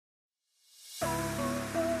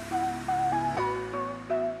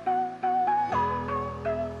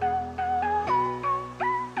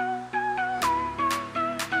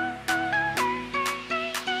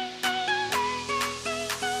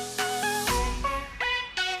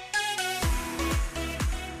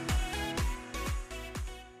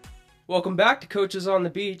Welcome back to Coaches on the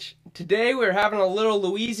Beach. Today we're having a little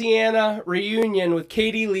Louisiana reunion with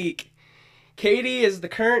Cati Leak. Cati is the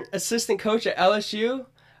current assistant coach at LSU,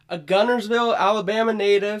 a Gunnersville, Alabama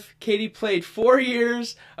native. Cati played 4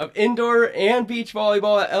 years of indoor and beach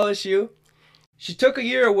volleyball at LSU. She took a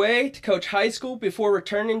year away to coach high school before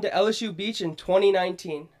returning to LSU Beach in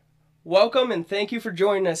 2019. Welcome and thank you for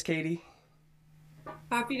joining us, Cati.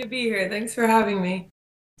 Happy to be here. Thanks for having me.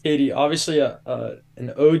 Cati, obviously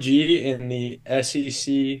an OG in the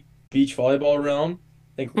SEC beach volleyball realm.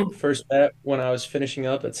 I think first met when I was finishing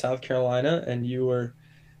up at South Carolina, and you were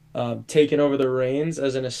taking over the reins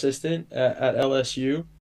as an assistant at LSU.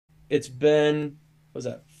 It's been, was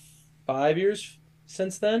that 5 years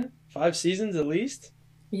since then? 5 seasons at least?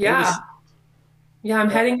 Maybe Yeah. Yeah, I'm uh,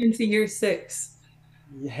 heading into year 6.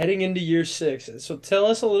 heading into year six. So tell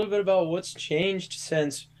us a little bit about what's changed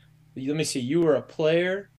since, let me see, you were a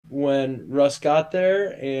player when Russ got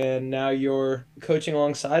there, and now you're coaching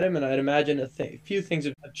alongside him, and I'd imagine a few things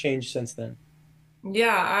have changed since then.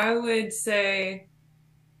 Yeah, I would say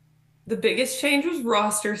the biggest change was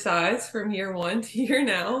roster size from year 1 to year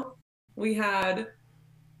now. We had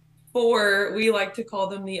 4, we like to call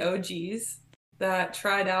them the OGs, that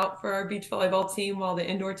tried out for our beach volleyball team while the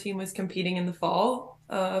indoor team was competing in the fall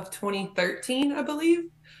of 2013, I believe.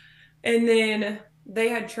 And then they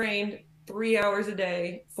had trained 3 hours a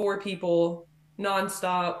day, 4 people,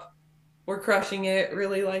 nonstop. We're crushing it,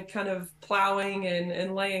 really like kind of plowing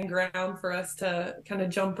and laying ground for us to kind of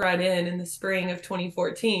jump right in the spring of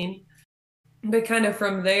 2014. But kind of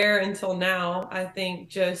from there until now, I think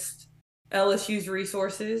just LSU's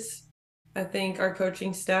resources. I think our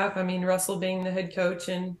coaching staff, I mean, Russell being the head coach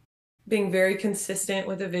and being very consistent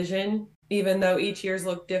with a vision, even though each year's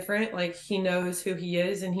look different, like he knows who he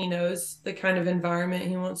is and he knows the kind of environment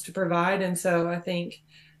he wants to provide. And so I think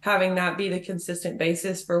having that be the consistent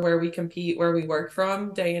basis for where we compete, where we work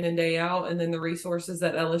from day in and day out, and then the resources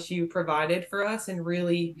that LSU provided for us and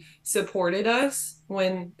really supported us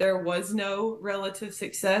when there was no relative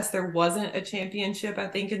success. There wasn't a championship, I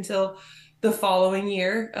think, until the following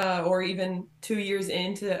year, or even 2 years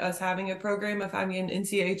into us having a program of having an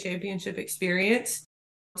NCAA championship experience,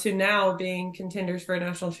 to now being contenders for a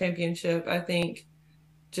national championship. I think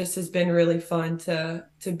just has been really fun to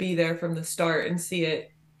be there from the start and see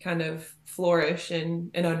it kind of flourish and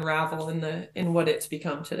unravel in what it's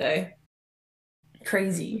become today.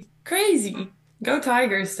 Crazy. Crazy. Go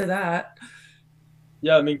Tigers to that.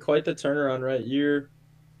 Yeah, I mean, quite the turnaround, right? Year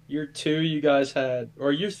two, you guys had,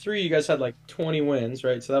 or year three, you guys had like 20 wins,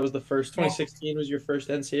 right? So that was the first. Yeah. 2016 was your first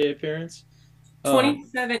NCAA appearance.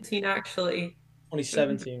 2017 actually. It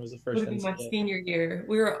 2017 was the would first have been my NCAA. senior year.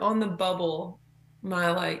 We were on the bubble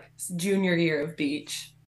my like junior year of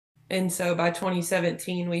beach. And so by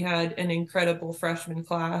 2017, we had an incredible freshman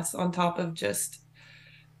class on top of just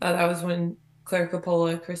that was when Claire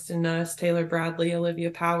Coppola, Kristen Nuss, Taylor Bradley,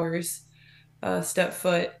 Olivia Powers stepped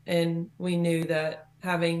foot, and we knew that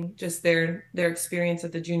having just their experience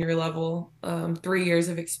at the junior level, 3 years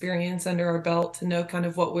of experience under our belt, to know kind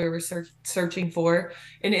of what we were searching for,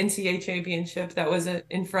 an NCAA championship that was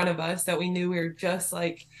in front of us, that we knew we were just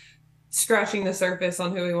like scratching the surface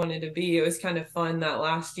on who we wanted to be. It was kind of fun that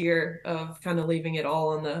last year of kind of leaving it all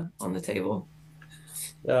on the table.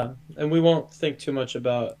 Yeah, and we won't think too much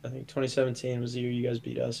about. I think 2017 was the year you guys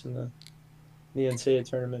beat us in the NCAA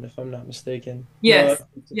tournament, if I'm not mistaken. No, Yes,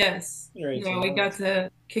 yes. you're Yeah, 18. we No, got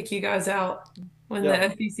to kick you guys out, win the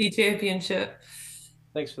yeah, SEC championship.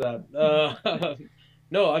 thanks for that.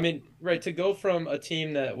 No, I mean, right, to go from a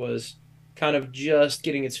team that was kind of just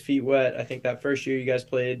getting its feet wet. I think that first year you guys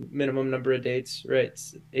played minimum number of dates, right?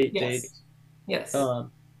 It's 8 dates. Yes, yes.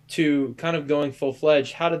 Um, to kind of going full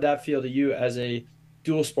fledged. How did that feel to you as a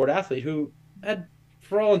dual sport athlete who had,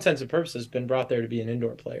 for all intents and purposes, been brought there to be an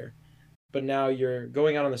indoor player? But now you're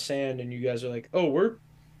going out on the sand and you guys are like, oh, we're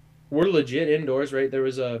legit indoors, right?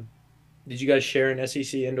 Did you guys share an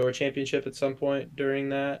SEC indoor championship at some point during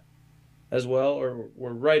that as well, or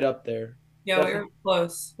we're right up there? Yeah, we were Definitely.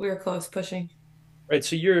 close. We were close pushing. Right,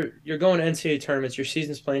 so you're going to NCAA tournaments, your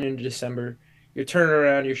season's playing into December, you're turning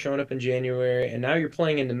around, you're showing up in January, and now you're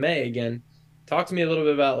playing into May again. Talk to me a little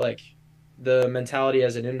bit about like the mentality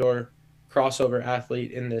as an indoor crossover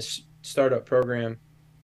athlete in this startup program.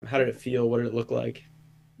 How did it feel? What did it look like?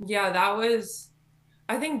 Yeah, that was,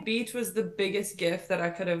 I think beach was the biggest gift that I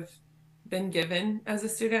could have been given as a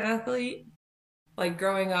student athlete. Like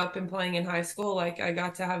growing up and playing in high school, like I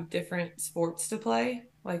got to have different sports to play,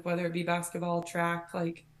 like whether it be basketball, track,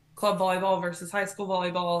 like club volleyball versus high school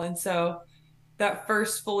volleyball. And so that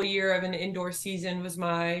first full year of an indoor season was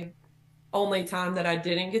my only time that I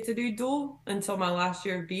didn't get to do dual until my last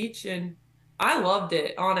year of beach. And I loved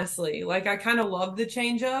it, honestly. Like, I kind of loved the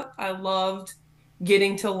change up. I loved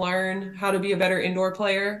getting to learn how to be a better indoor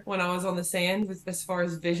player when I was on the sand with as far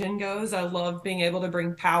as vision goes. I loved being able to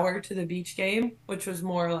bring power to the beach game, which was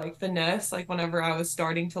more like finesse. Like whenever I was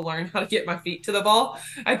starting to learn how to get my feet to the ball,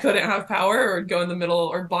 I couldn't have power or go in the middle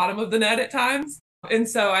or bottom of the net at times. And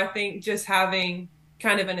so I think just having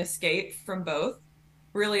kind of an escape from both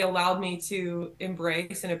really allowed me to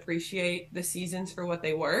embrace and appreciate the seasons for what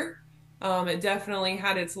they were. It definitely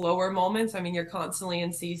had its lower moments. I mean, you're constantly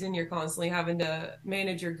in season, you're constantly having to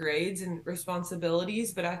manage your grades and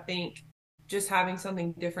responsibilities, but I think just having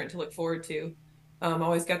something different to look forward to.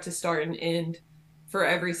 Always got to start and end for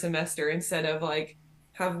every semester instead of like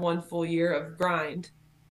have one full year of grind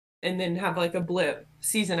and then have like a blip.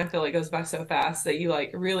 Season, I feel like goes by so fast that you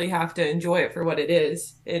like really have to enjoy it for what it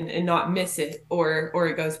is and not miss it or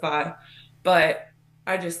it goes by. But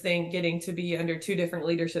I just think getting to be under two different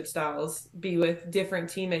leadership styles, be with different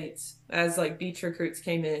teammates as like beach recruits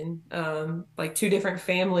came in, like two different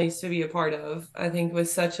families to be a part of, I think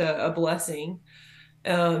was such a blessing,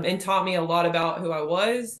 and taught me a lot about who I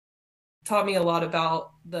was, taught me a lot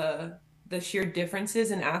about the sheer differences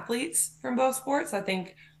in athletes from both sports. I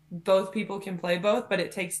think both people can play both, but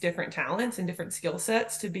it takes different talents and different skill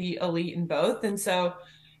sets to be elite in both. And so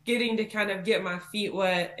getting to kind of get my feet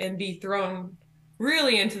wet and be thrown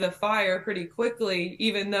really into the fire pretty quickly,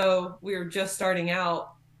 even though we were just starting out,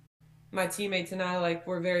 my teammates and I like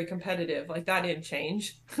were very competitive. Like that didn't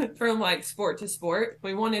change from like sport to sport.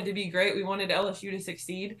 We wanted to be great. We wanted LSU to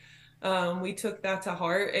succeed. We took that to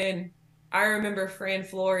heart. And I remember Fran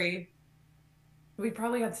Flory, we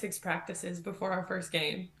probably had 6 practices before our first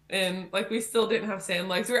game. And like we still didn't have sand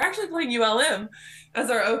legs. We were actually playing ULM as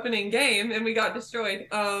our opening game and we got destroyed.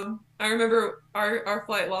 I remember our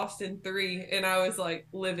flight lost in 3 and I was like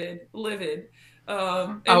livid.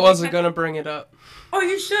 I wasn't going to bring it up. Oh,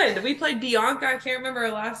 you should. We played Bianca. I can't remember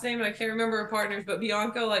her last name and I can't remember her partners, but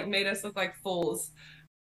Bianca like made us look like fools.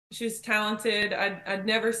 She was talented. I'd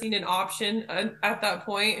never seen an option at that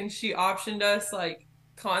point, and she optioned us like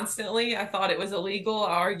constantly. I thought it was illegal.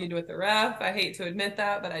 I argued with the ref. I hate to admit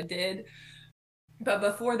that, but I did. But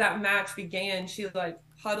before that match began, she like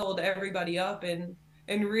huddled everybody up and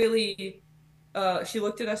really she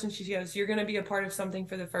looked at us and she goes, "You're going to be a part of something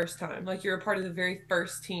for the first time. Like you're a part of the very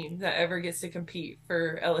first team that ever gets to compete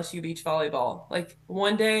for LSU beach volleyball. Like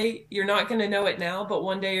one day you're not going to know it now, but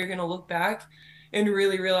one day you're going to look back and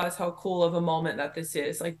really realize how cool of a moment that this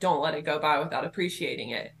is. Like don't let it go by without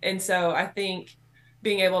appreciating it." And so I think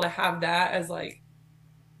being able to have that as like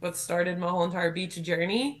what started my whole entire beach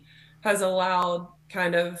journey has allowed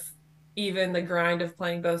kind of even the grind of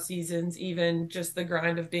playing both seasons, even just the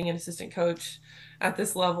grind of being an assistant coach at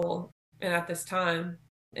this level and at this time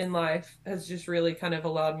in life has just really kind of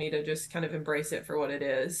allowed me to just kind of embrace it for what it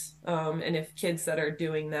is. And if kids that are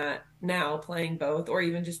doing that now, playing both, or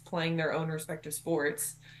even just playing their own respective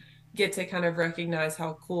sports, get to kind of recognize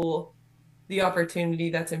how cool the opportunity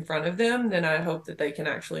that's in front of them, then I hope that they can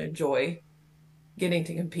actually enjoy getting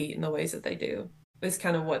to compete in the ways that they do. Is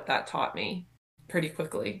kind of what that taught me pretty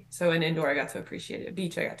quickly. So in indoor, I got to appreciate it.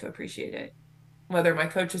 Beach, I got to appreciate it. Whether my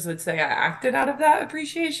coaches would say I acted out of that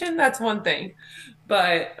appreciation, that's one thing.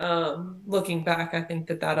 But looking back, I think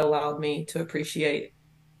that allowed me to appreciate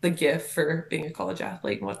the gift for being a college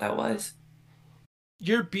athlete and what that was.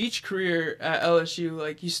 Your beach career at LSU,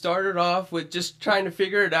 like you started off with just trying to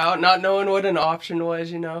figure it out, not knowing what an option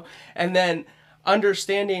was, and then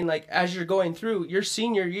understanding like as you're going through your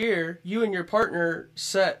senior year, you and your partner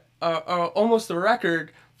set almost the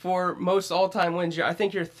record for most all-time wins. I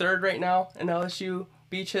think you're third right now in LSU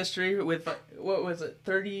beach history with what was it,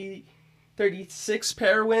 36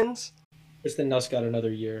 pair wins. Kristen Nuss got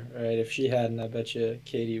another year, right? If she hadn't, I bet you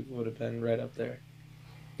Katie would have been right up there.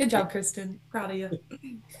 Good job, Kristen. Proud of you.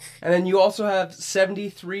 And then you also have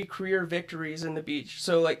 73 career victories in the beach.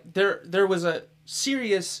 So like there was a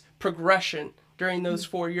serious progression during those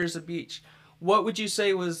 4 years of beach. What would you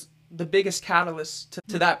say was the biggest catalyst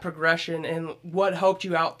to that progression, and what helped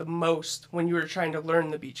you out the most when you were trying to learn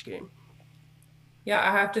the beach game? Yeah,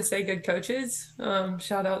 I have to say good coaches.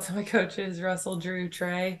 Shout out to my coaches, Russell, Drew,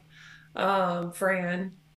 Trey,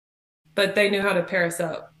 Fran. But they knew how to pair us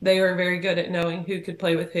up. They were very good at knowing who could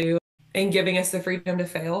play with who and giving us the freedom to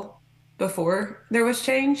fail before there was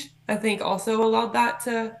change. I think also allowed that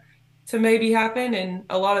to maybe happen. And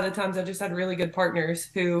a lot of the times I just had really good partners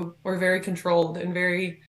who were very controlled and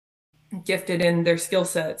very gifted in their skill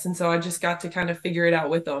sets. And so I just got to kind of figure it out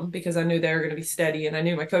with them because I knew they were going to be steady and I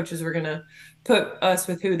knew my coaches were going to put us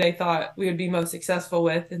with who they thought we would be most successful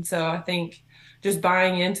with. And so I think just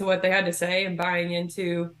buying into what they had to say and buying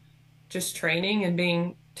into just training and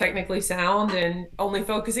being technically sound and only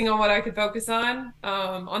focusing on what I could focus on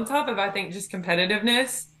top of, I think, just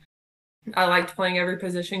competitiveness. I liked playing every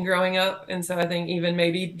position growing up. And so I think even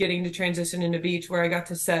maybe getting to transition into beach where I got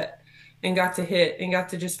to set and got to hit and got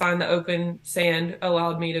to just find the open sand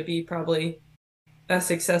allowed me to be probably as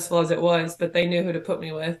successful as it was. But they knew who to put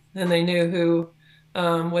me with and they knew who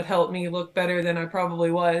would help me look better than I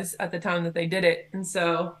probably was at the time that they did it. And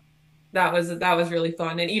so that was really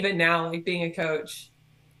fun. And even now, like being a coach,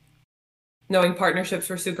 knowing partnerships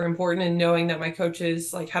were super important and knowing that my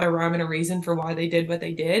coaches like had a rhyme and a reason for why they did what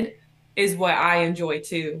they did is what I enjoy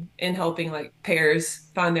too in helping like pairs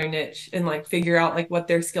find their niche and like figure out like what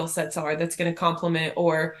their skill sets are that's going to complement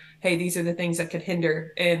or hey, these are the things that could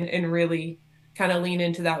hinder and really kind of lean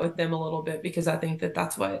into that with them a little bit because I think that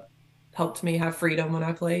that's what helped me have freedom when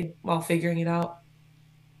I played while figuring it out.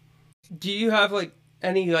 Do you have like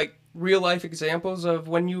any like real life examples of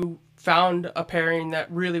when you found a pairing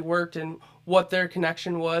that really worked and what their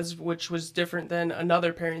connection was, which was different than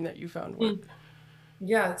another pairing that you found worked?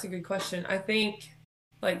 Yeah, that's a good question. I think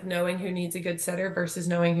like knowing who needs a good setter versus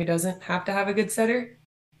knowing who doesn't have to have a good setter,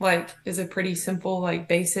 like is a pretty simple, like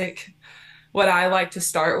basic what I like to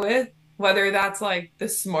start with. Whether that's like the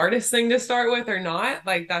smartest thing to start with or not,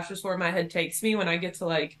 like that's just where my head takes me when I get to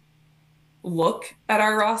like look at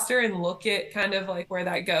our roster and look at kind of like where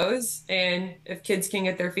that goes. And if kids can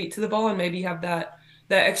get their feet to the ball and maybe have that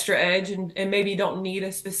extra edge and maybe don't need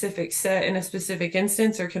a specific set in a specific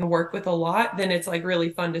instance or can work with a lot, then it's like really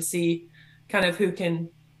fun to see kind of who can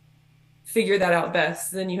figure that out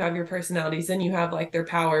best. Then you have your personalities, then you have like their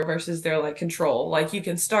power versus their like control. Like you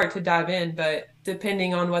can start to dive in, but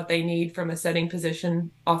depending on what they need from a setting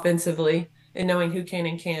position offensively and knowing who can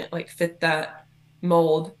and can't like fit that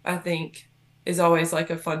mold, I think is always like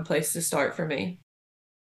a fun place to start for me.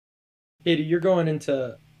 Katie, you're going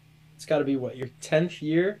into it's got to be what your 10th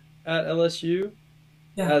year at LSU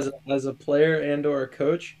Yeah. as a player and or a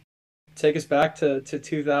coach. Take us back to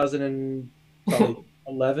 2000 and probably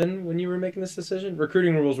 11 when you were making this decision.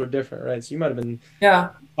 Recruiting rules were different, right? So you might have been Yeah.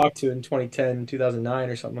 talked to in 2010, 2009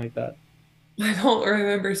 or something like that. I don't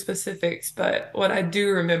remember specifics, but what I do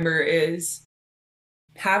remember is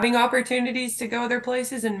having opportunities to go other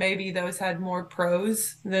places, and maybe those had more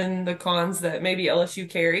pros than the cons that maybe LSU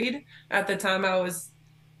carried at the time I was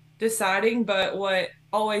deciding. But what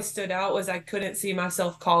always stood out was I couldn't see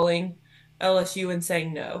myself calling LSU and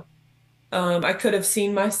saying no. I could have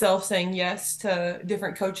seen myself saying yes to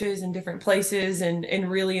different coaches and different places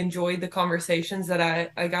and really enjoyed the conversations that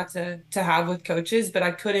I got to have with coaches, but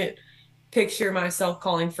I couldn't picture myself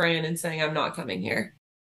calling Fran and saying I'm not coming here.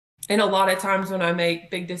 And a lot of times when I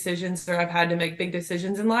make big decisions or I've had to make big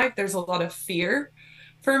decisions in life, there's a lot of fear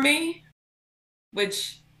for me,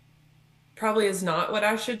 which probably is not what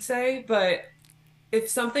I should say, but if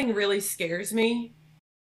something really scares me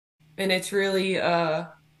and it's really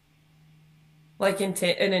like an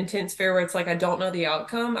intense fear where it's like I don't know the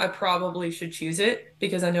outcome, I probably should choose it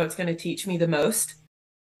because I know it's going to teach me the most.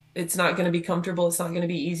 It's not going to be comfortable, it's not going to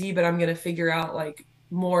be easy, but I'm going to figure out like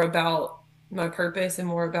more about my purpose and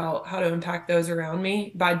more about how to impact those around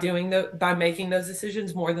me by by making those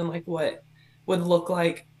decisions more than like what would look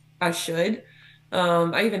like I should.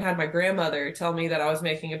 I even had my grandmother tell me that I was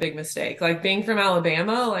making a big mistake. Like being from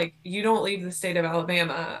Alabama, like you don't leave the state of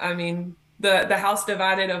Alabama. I mean, the house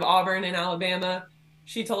divided of Auburn and Alabama.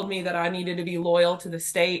 She told me that I needed to be loyal to the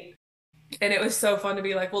state. And it was so fun to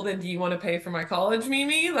be like, well, then do you want to pay for my college,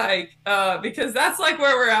 Mimi? Like, because that's like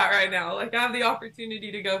where we're at right now. Like I have the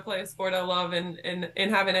opportunity to go play a sport I love and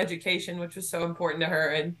have an education, which was so important to her.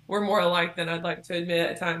 And we're more alike than I'd like to admit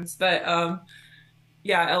at times. But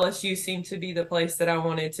yeah, LSU seemed to be the place that I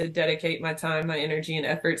wanted to dedicate my time, my energy, and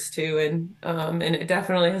efforts to, and it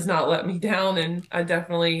definitely has not let me down, and I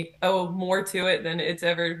definitely owe more to it than it's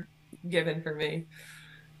ever given for me.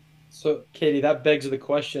 So, Katie, that begs the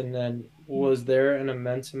question then, was there an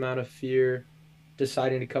immense amount of fear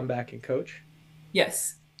deciding to come back and coach?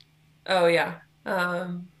 Yes. Oh yeah.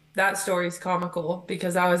 That story's comical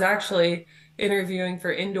because I was actually interviewing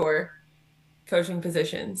for indoor coaching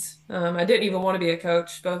positions. I didn't even want to be a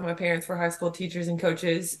coach. Both my parents were high school teachers and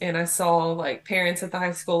coaches, and I saw like parents at the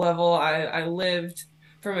high school level. I lived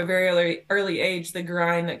from a very early age the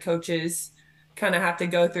grind that coaches kind of have to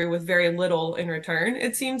go through with very little in return,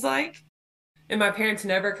 it seems like. And my parents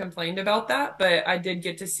never complained about that, but I did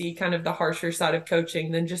get to see kind of the harsher side of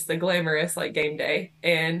coaching than just the glamorous like game day.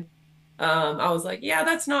 And I was like, yeah,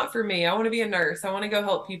 that's not for me. I want to be a nurse. I want to go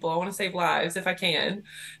help people. I want to save lives if I can.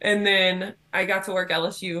 And then I got to work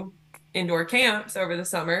LSU indoor camps over the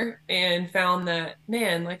summer and found that,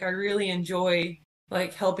 man, like I really enjoy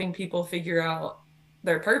like helping people figure out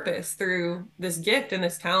their purpose through this gift and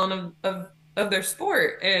this talent of their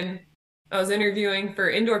sport. And I was interviewing for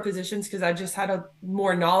indoor positions because I just had a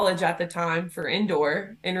more knowledge at the time for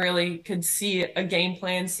indoor and really could see a game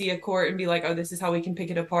plan, see a court and be like, oh, this is how we can pick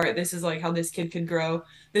it apart. This is like how this kid could grow.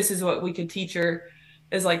 This is what we could teach her,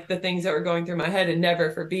 is like the things that were going through my head, and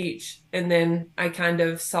never for beach. And then I kind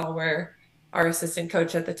of saw where our assistant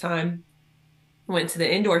coach at the time went to the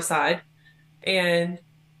indoor side. And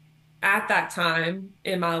at that time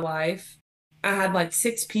in my life, I had like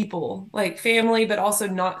 6 people, like family, but also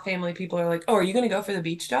not family people are like, oh, are you going to go for the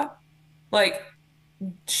beach job? Like,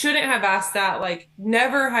 shouldn't have asked that, like,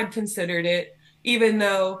 never had considered it, even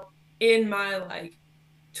though in my like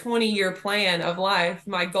 20-year plan of life,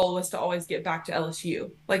 my goal was to always get back to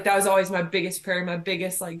LSU. Like, that was always my biggest prayer, my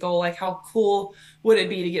biggest like goal. Like, how cool would it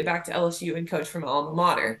be to get back to LSU and coach from my alma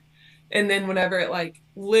mater? And then whenever it like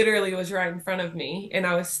literally was right in front of me and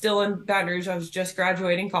I was still in Baton Rouge, I was just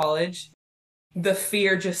graduating college, the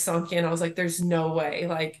fear just sunk in. I was like, there's no way,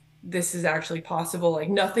 like, this is actually possible. Like,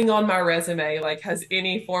 nothing on my resume like has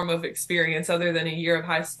any form of experience other than a year of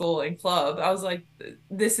high school and club. I was like,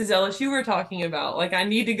 this is LSU we're talking about. Like, I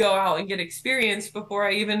need to go out and get experience before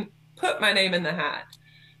I even put my name in the hat.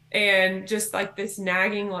 And just like this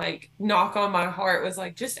nagging like knock on my heart was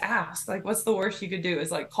like, just ask. Like, what's the worst you could do?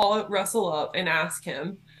 Is like call Russell up and ask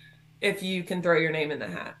him if you can throw your name in the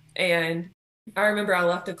hat. And I remember I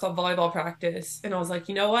left a club volleyball practice and I was like,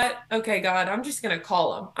 you know what? Okay, God, I'm just gonna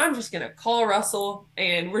call him. I'm just gonna call Russell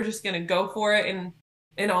and we're just gonna go for it. And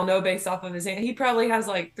I'll know based off of his name. He probably has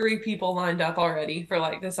like 3 people lined up already for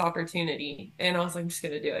like this opportunity. And I was like, I'm just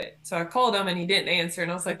gonna do it. So I called him and he didn't answer.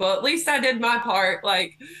 And I was like, well, at least I did my part.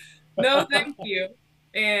 Like, no, thank you.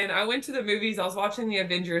 And I went to the movies. I was watching the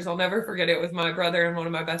Avengers. I'll never forget it, with my brother and one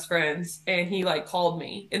of my best friends. And he like called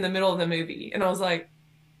me in the middle of the movie. And I was like,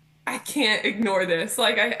 I can't ignore this.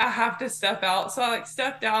 Like, I have to step out. So I like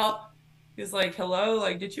stepped out. He was like, hello,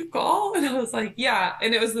 like, did you call? And I was like, yeah.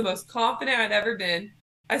 And it was the most confident I'd ever been.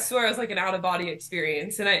 I swear it was like an out of body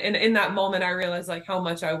experience. And in that moment, I realized like how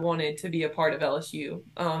much I wanted to be a part of LSU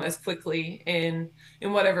as quickly and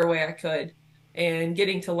in whatever way I could. And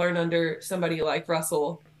getting to learn under somebody like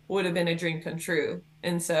Russell would have been a dream come true.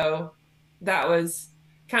 And so that was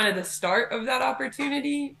kind of the start of that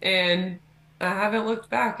opportunity. And I haven't looked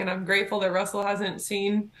back, and I'm grateful that Russell hasn't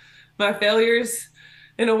seen my failures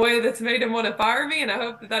in a way that's made him want to fire me, and I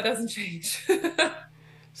hope that that doesn't change.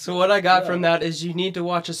 So what I got from that is you need to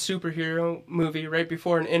watch a superhero movie right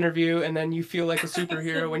before an interview, and then you feel like a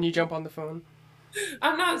superhero when you jump on the phone.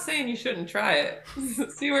 I'm not saying you shouldn't try it.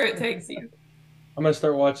 See where it takes you. I'm gonna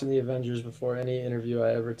start watching the Avengers before any interview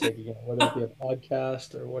I ever take again, whether it be a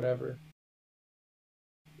podcast or whatever.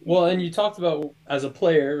 Well, and you talked about as a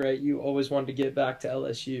player, right? You always wanted to get back to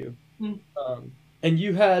LSU, and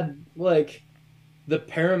you had like the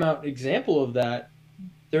paramount example of that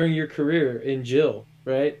during your career in Jill,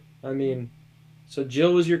 right? I mean, so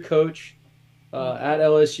Jill was your coach at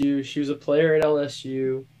LSU. She was a player at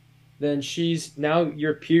LSU. Then she's now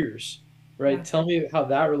your peers, right? Yeah. Tell me how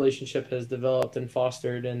that relationship has developed and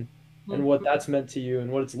fostered, and what that's meant to you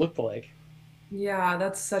and what it's looked like. Yeah,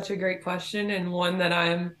 that's such a great question, and one that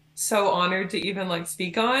I'm so honored to even like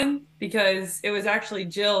speak on, because it was actually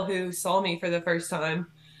Jill who saw me for the first time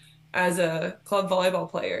as a club volleyball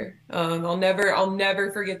player. I'll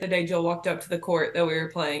never forget the day Jill walked up to the court that we were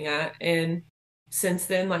playing at. And since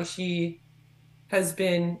then, like, she has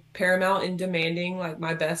been paramount in demanding like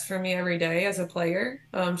my best for me every day as a player.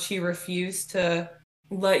 She refused to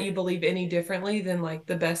let you believe any differently than like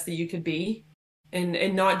the best that you could be.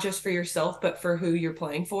 And not just for yourself, but for who you're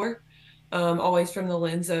playing for. Always from the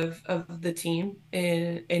lens of the team,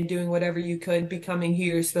 and doing whatever you could, becoming who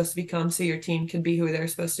you're supposed to become so your team can be who they're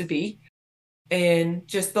supposed to be. And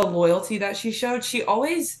just the loyalty that she showed. She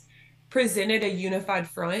always presented a unified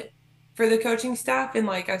front for the coaching staff. And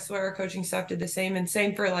like, I swear our coaching staff did the same, and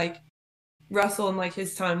same for like Russell and like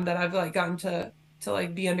his time that I've like gotten to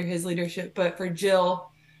like be under his leadership. But for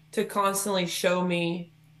Jill to constantly show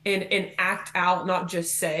me and act out, not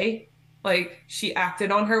just say, like, she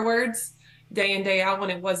acted on her words day in, day out when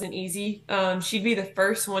it wasn't easy. She'd be the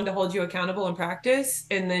first one to hold you accountable in practice,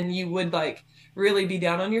 and then you would like really be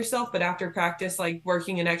down on yourself. But after practice, like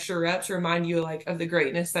working in extra reps, remind you like of the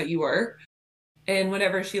greatness that you were. And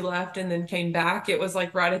whenever she left and then came back, it was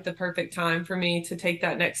like right at the perfect time for me to take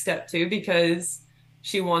that next step too, because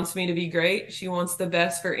She wants me to be great. She wants the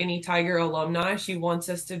best for any Tiger alumni. She wants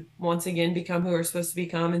us to once again become who we're supposed to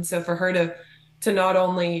become. And so for her to not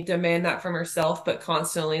only demand that from herself, but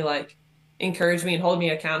constantly like encourage me and hold me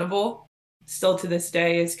accountable, still to this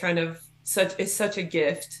day is such a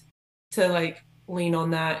gift to like lean on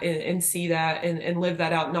that and see that and live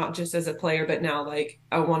that out, not just as a player, but now like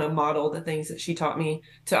I want to model the things that she taught me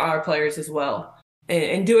to our players as well.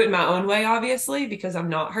 And do it my own way, obviously, because I'm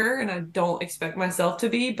not her and I don't expect myself to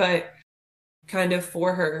be, but kind of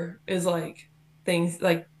for her is like things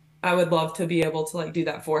like I would love to be able to like do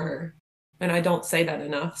that for her. And I don't say that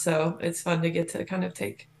enough. So it's fun to get to kind of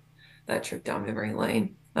take that trip down memory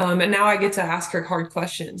lane. And now I get to ask her hard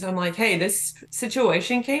questions. I'm like, hey, this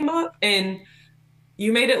situation came up and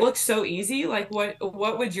you made it look so easy. Like what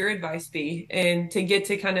would your advice be? And to get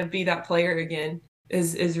to kind of be that player again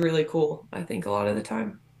is really cool, I think, a lot of the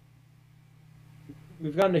time.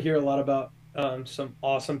 We've gotten to hear a lot about some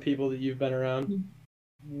awesome people that you've been around.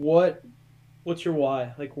 What what's your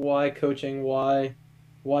why? Like why coaching? Why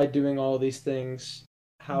doing all these things?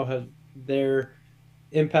 How have their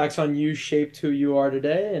impacts on you shaped who you are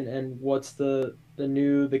today? And what's the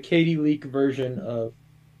Cati Leak version of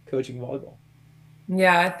coaching volleyball?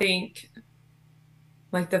 Yeah, I think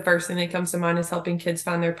like the first thing that comes to mind is helping kids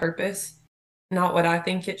find their purpose. Not what I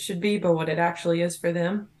think it should be, but what it actually is for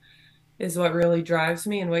them is what really drives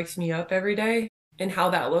me and wakes me up every day. And how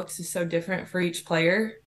that looks is so different for each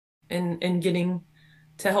player and getting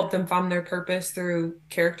to help them find their purpose through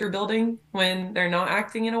character building when they're not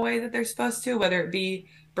acting in a way that they're supposed to, whether it be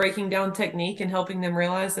breaking down technique and helping them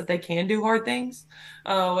realize that they can do hard things,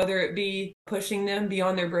 whether it be pushing them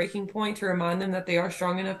beyond their breaking point to remind them that they are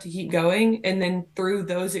strong enough to keep going. And then through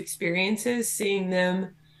those experiences, seeing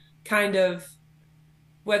them kind of,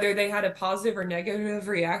 whether they had a positive or negative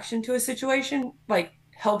reaction to a situation, like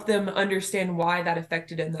help them understand why that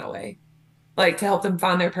affected them that way, like to help them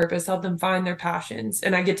find their purpose, help them find their passions.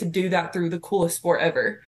 And I get to do that through the coolest sport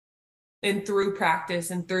ever and through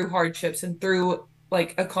practice and through hardships and through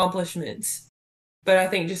like accomplishments. But I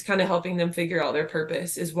think just kind of helping them figure out their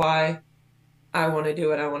purpose is why I want to do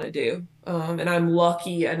what I want to do. And I'm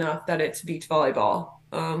lucky enough that it's beach volleyball.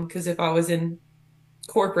 Because if I was in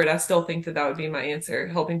corporate, I still think that that would be my answer,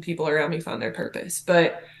 helping people around me find their purpose.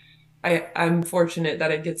 But I'm fortunate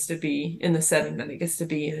that it gets to be in the setting that it gets to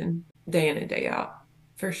be in and day out,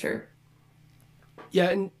 for sure. Yeah,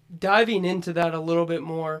 and diving into that a little bit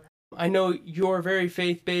more, I know you're very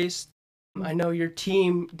faith based. I know your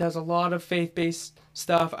team does a lot of faith based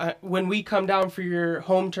stuff. When we come down for your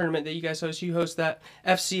home tournament that you guys host, you host that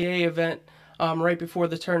FCA event right before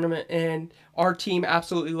the tournament, and our team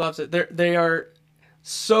absolutely loves it. They are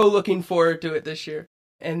so looking forward to it this year.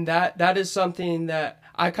 And that is something that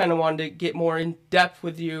I kind of wanted to get more in depth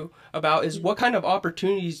with you about is what kind of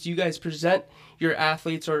opportunities do you guys present your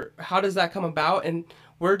athletes, or how does that come about, and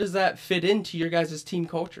where does that fit into your guys' team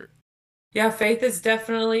culture? Yeah, faith is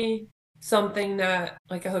definitely something that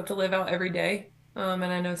like I hope to live out every day. And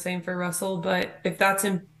I know same for Russell, but if that's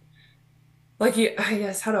in like you, I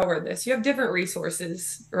guess how do I word this? You have different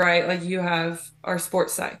resources, right? Like you have our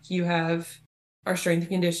sports psych, you have our strength and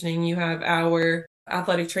conditioning, you have our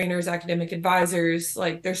athletic trainers, academic advisors.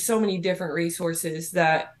 Like there's so many different resources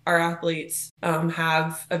that our athletes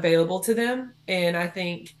have available to them. And I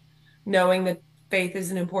think knowing that faith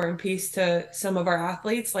is an important piece to some of our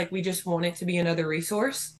athletes, like we just want it to be another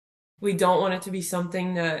resource. We don't want it to be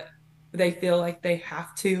something that they feel like they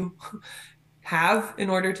have to have in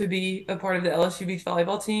order to be a part of the LSU beach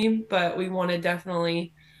volleyball team, but we want to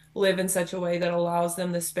definitely live in such a way that allows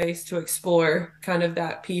them the space to explore kind of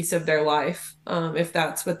that piece of their life, if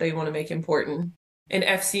that's what they want to make important. And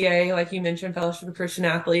FCA, like you mentioned, Fellowship of Christian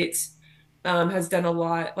Athletes, has done a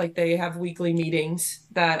lot. Like they have weekly meetings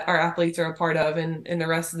that our athletes are a part of, and the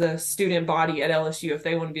rest of the student body at LSU, if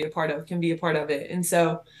they want to be a part of, can be a part of it. And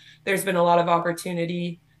so there's been a lot of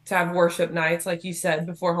opportunity to have worship nights, like you said,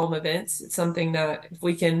 before home events. It's something that if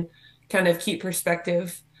we can kind of keep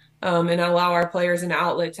perspective, and allow our players an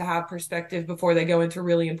outlet to have perspective before they go into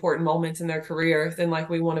really important moments in their career, then like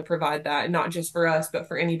we want to provide that, and not just for us, but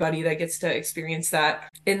for anybody that gets to experience that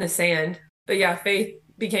in the sand. But yeah, faith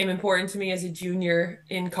became important to me as a junior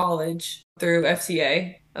in college through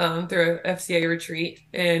FCA, through a FCA retreat,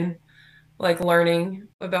 and like learning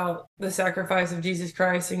about the sacrifice of Jesus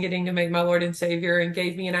Christ and getting to make my Lord and Savior, and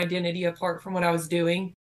gave me an identity apart from what I was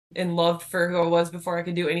doing and loved for who I was before I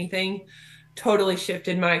could do anything. Totally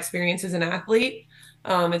shifted my experience as an athlete.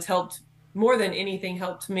 It's helped more than anything,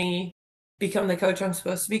 helped me become the coach I'm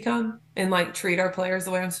supposed to become and like treat our players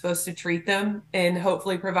the way I'm supposed to treat them, and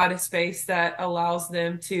hopefully provide a space that allows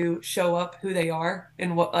them to show up who they are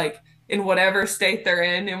and what like in whatever state they're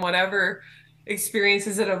in whatever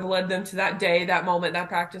experiences that have led them to that day, that moment, that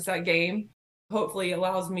practice, that game. Hopefully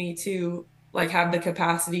allows me to like have the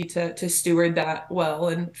capacity to steward that well,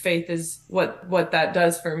 and faith is what that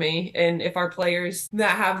does for me. And if our players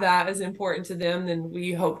that have that as important to them, then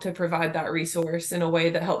we hope to provide that resource in a way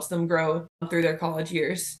that helps them grow through their college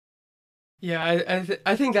years. Yeah,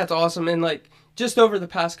 I think that's awesome. And like just over the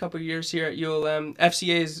past couple of years here at ULM,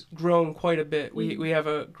 FCA has grown quite a bit. We have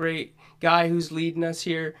a great guy who's leading us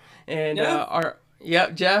here, and Yeah.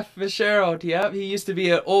 Jeff Fitzgerald. Yep, he used to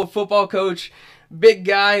be an old football coach, big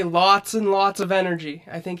guy, lots and lots of energy.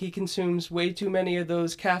 I think he consumes way too many of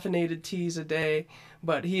those caffeinated teas a day,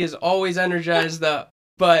 but he is always energized up.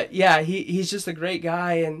 But yeah, he's just a great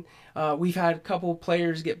guy, and we've had a couple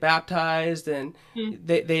players get baptized, and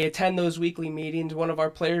they attend those weekly meetings. One of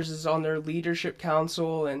our players is on their leadership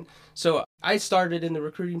council. And so I started in the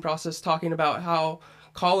recruiting process talking about how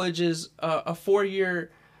college is a 4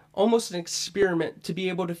 year, almost an experiment to be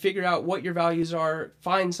able to figure out what your values are,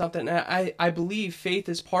 find something. And I believe faith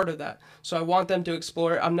is part of that. So I want them to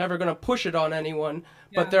explore it. I'm never going to push it on anyone,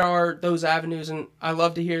 but there are those avenues. And I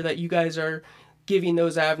love to hear that you guys are giving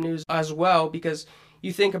those avenues as well, because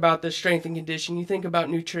you think about the strength and conditioning, you think about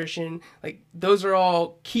nutrition, like those are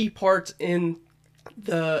all key parts in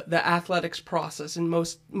the athletics process in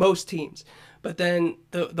most teams. But then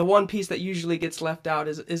the one piece that usually gets left out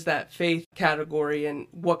is that faith category, and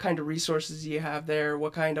what kind of resources you have there,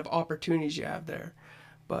 what kind of opportunities you have there.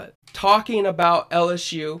 But talking about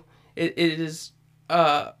LSU, it is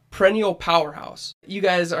a perennial powerhouse. You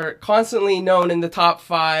guys are constantly known in the top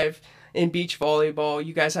 5 in beach volleyball.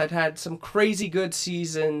 You guys had some crazy good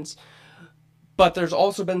seasons, but there's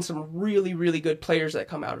also been some really, really good players that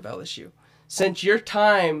come out of LSU. Since your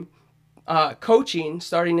time coaching,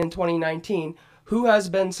 starting in 2019, who has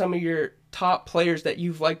been some of your top players that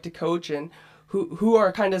you've liked to coach, and who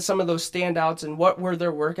are kind of some of those standouts, and what were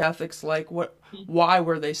their work ethics like? Why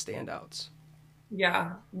were they standouts?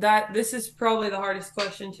 Yeah, this is probably the hardest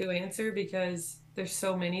question to answer because there's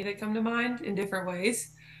so many that come to mind in different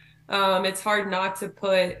ways. It's hard not to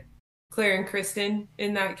put Claire and Kristen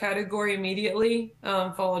in that category immediately,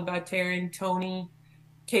 followed by Taryn, Tony,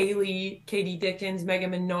 Kaylee, Katie Dickens,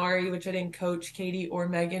 Megan Minari, which I didn't coach Katie or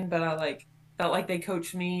Megan, but I like felt like they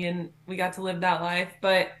coached me and we got to live that life.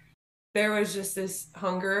 But there was just this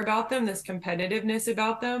hunger about them, this competitiveness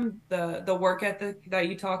about them. The work ethic that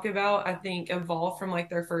you talked about, I think evolved from like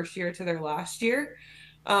their first year to their last year.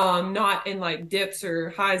 Not in like dips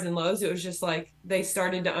or highs and lows. It was just like they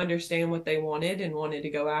started to understand what they wanted and wanted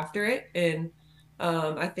to go after it. And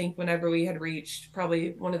I think whenever we had reached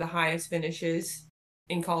probably one of the highest finishes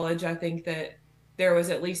in college, I think that there was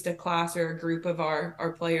at least a class or a group of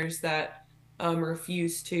our players that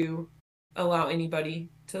refused to allow anybody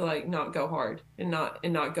to like not go hard and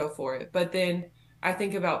not go for it. But then I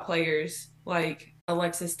think about players like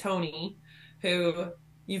Alexis Tony, who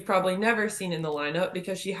you've probably never seen in the lineup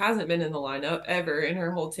because she hasn't been in the lineup ever in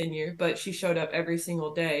her whole tenure, but she showed up every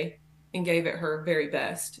single day and gave it her very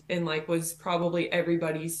best, and like was probably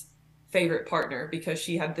everybody's favorite partner because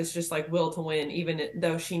she had this just like will to win, even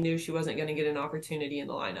though she knew she wasn't going to get an opportunity in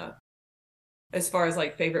the lineup. As far as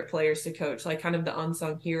like favorite players to coach, like kind of the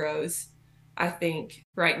unsung heroes, I think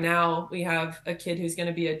right now we have a kid who's going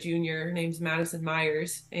to be a junior named Madison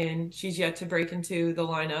Myers, and she's yet to break into the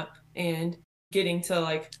lineup. And getting to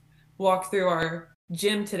like walk through our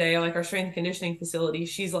gym today, like our strength and conditioning facility,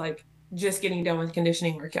 she's like just getting done with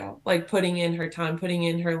conditioning workout, like putting in her time, putting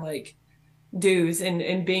in her like dues,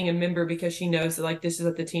 and being a member because she knows that like this is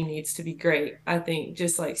what the team needs to be great. I think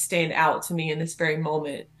just like stand out to me in this very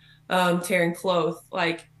moment. Taryn Cloth,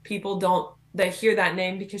 like people don't, they hear that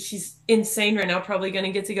name because she's insane right now, probably going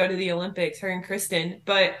to get to go to the Olympics, her and Kristen.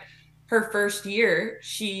 But her first year,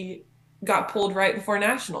 she got pulled right before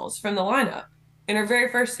nationals from the lineup in her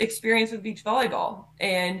very first experience with beach volleyball.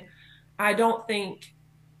 And I don't think,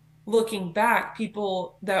 looking back,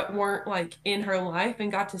 people that weren't like in her life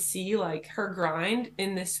and got to see like her grind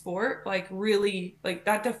in this sport, like really like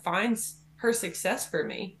that defines her success for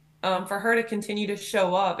me. For her to continue to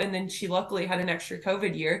show up, and then she luckily had an extra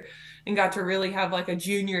COVID year and got to really have like a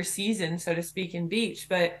junior season, so to speak, in beach.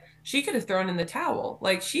 But she could have thrown in the towel.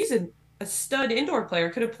 Like she's a stud indoor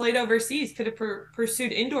player, could have played overseas, could have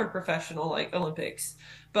pursued indoor professional like Olympics,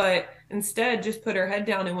 but instead just put her head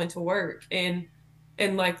down and went to work and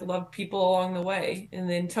like loved people along the way. And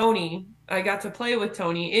then Tony, I got to play with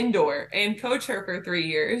Tony indoor and coach her for 3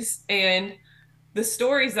 years. And the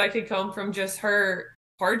stories that could come from just her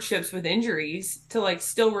hardships with injuries to like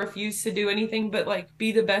still refuse to do anything but like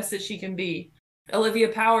be the best that she can be. Olivia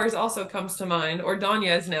Powers also comes to mind, or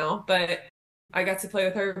Danya's now, but I got to play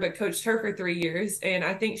with her, but coached her for 3 years. And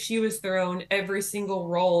I think she was thrown every single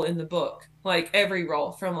role in the book, like every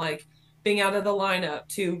role from like being out of the lineup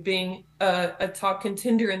to being a top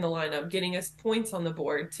contender in the lineup, getting us points on the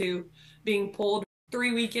board to being pulled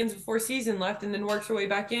 3 weekends before season left and then works her way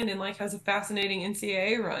back in and like has a fascinating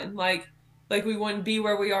NCAA run. Like we wouldn't be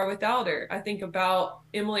where we are without her. I think about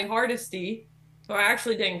Emily Hardesty, who I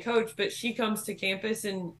actually didn't coach, but she comes to campus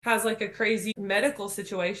and has like a crazy medical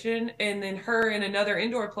situation. And then her and another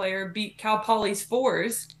indoor player beat Cal Poly's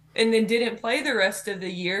fours and then didn't play the rest of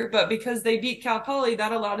the year. But because they beat Cal Poly,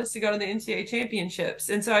 that allowed us to go to the NCAA championships.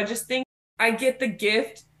 And so I just think I get the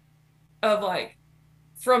gift of like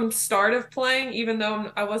from start of playing, even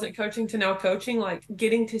though I wasn't coaching to now coaching, like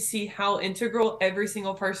getting to see how integral every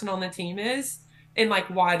single person on the team is and like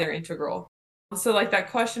why they're integral. So like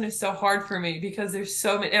that question is so hard for me because there's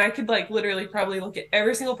so many, and I could like literally probably look at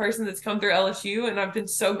every single person that's come through LSU, and I've been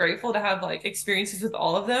so grateful to have like experiences with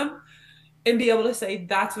all of them and be able to say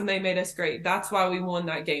that's when they made us great. That's why we won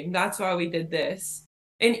that game. That's why we did this.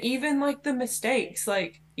 And even like the mistakes,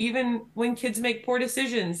 like even when kids make poor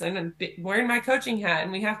decisions, and I'm wearing my coaching hat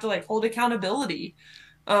and we have to like hold accountability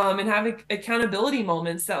and have accountability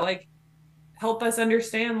moments that like help us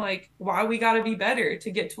understand like why we got to be better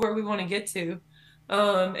to get to where we want to get to.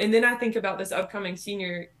 And then I think about this upcoming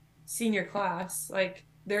senior class, like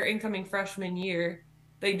their incoming freshman year,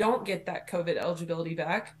 they don't get that COVID eligibility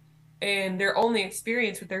back. And their only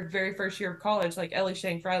experience with their very first year of college, like Ellie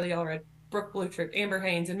Shank, Riley Allred, Brooke Bluetrip, Amber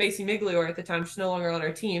Haynes, and Macy Migliore at the time, she's no longer on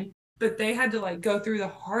our team. But they had to like go through the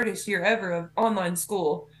hardest year ever of online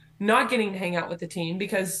school, not getting to hang out with the team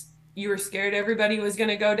because you were scared everybody was going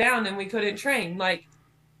to go down and we couldn't train. Like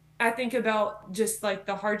I think about just like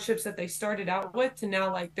the hardships that they started out with to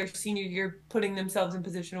now like their senior year putting themselves in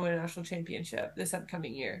position to win a national championship this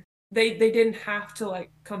upcoming year. They didn't have to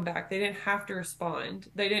like come back. They didn't have to respond.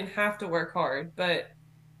 They didn't have to work hard, but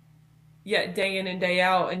yet day in and day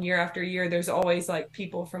out and year after year there's always like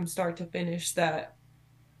people from start to finish that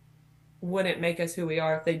wouldn't make us who we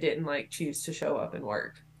are if they didn't like choose to show up and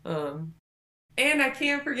work. And I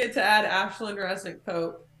can't forget to add Ashlyn Resnick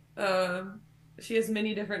Pope. She has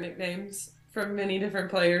many different nicknames from many different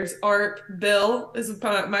players. Art Bill is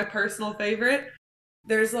my personal favorite.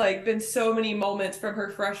 There's like been so many moments from her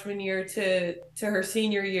freshman year to her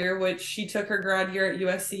senior year, which she took her grad year at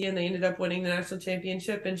USC and they ended up winning the national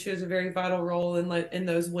championship, and she was a very vital role in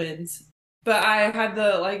those wins. But I had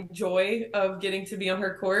the like joy of getting to be on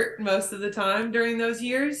her court most of the time during those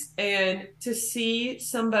years, and to see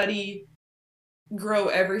somebody grow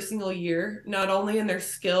every single year, not only in their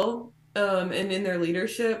skill and in their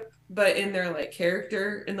leadership, but in their like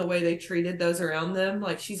character and the way they treated those around them.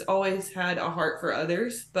 Like she's always had a heart for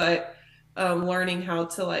others, but learning how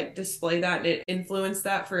to like display that and influence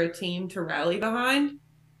that for a team to rally behind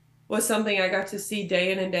was something I got to see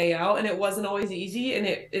day in and day out. And it wasn't always easy,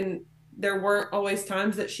 and there weren't always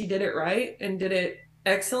times that she did it right and did it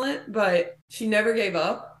excellent, but she never gave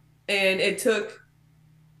up. And it took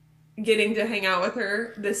getting to hang out with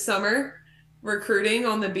her this summer recruiting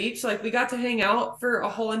on the beach. Like we got to hang out for a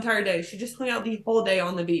whole entire day. She just hung out the whole day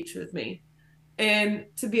on the beach with me. And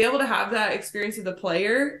to be able to have that experience with a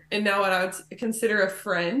player and now what I would consider a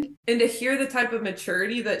friend, and to hear the type of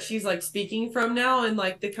maturity that she's like speaking from now and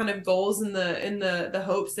like the kind of goals and the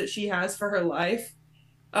hopes that she has for her life,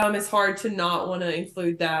 it's hard to not want to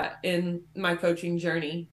include that in my coaching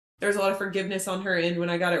journey. There's a lot of forgiveness on her end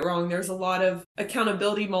when I got it wrong. There's a lot of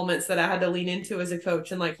accountability moments that I had to lean into as a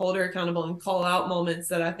coach and like hold her accountable and call out moments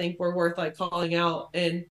that I think were worth like calling out.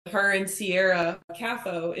 And her and Sierra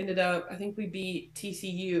Caffo ended up, I think we beat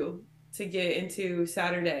TCU to get into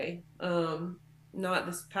Saturday. Not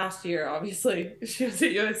this past year, obviously. She was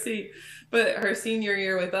at USC, but her senior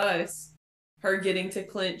year with us, her getting to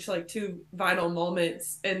clinch like two vital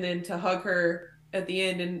moments and then to hug her at the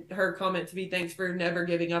end and her comment to be thanks for never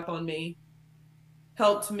giving up on me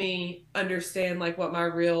helped me understand like what my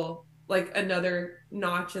real like another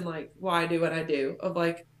notch in like why I do what I do of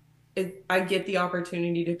like I get the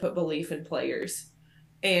opportunity to put belief in players.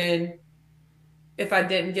 And if I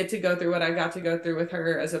didn't get to go through what I got to go through with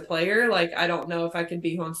her as a player, like I don't know if I could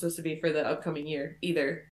be who I'm supposed to be for the upcoming year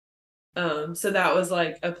either. So that was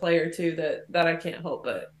like a player too that I can't help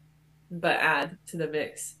but add to the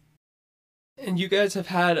mix. And you guys have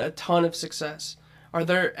had a ton of success. Are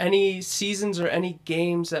there any seasons or any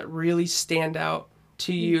games that really stand out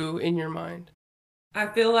to you in your mind? I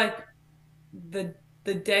feel like the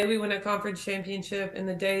the day we win a conference championship and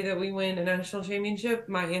the day that we win a national championship,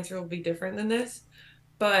 my answer will be different than this.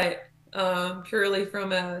 But purely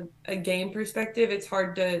from a game perspective, it's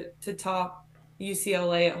hard to top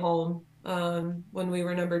UCLA at home when we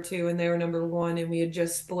were number 2 and they were number 1, and we had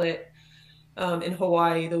just split in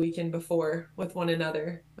Hawaii the weekend before with one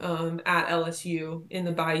another at LSU in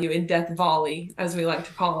the Bayou in Death Valley, as we like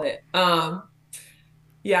to call it.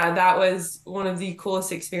 Yeah, that was one of the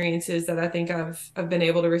coolest experiences that I think I've been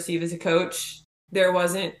able to receive as a coach. There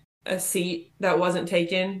wasn't a seat that wasn't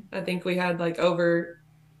taken. I think we had like over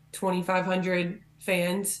 2,500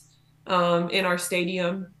 fans in our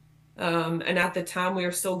stadium. And at the time, we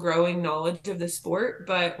were still growing knowledge of the sport.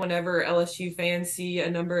 But whenever LSU fans see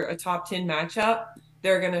a top 10 matchup,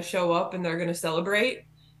 they're going to show up and they're going to celebrate.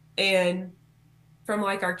 And from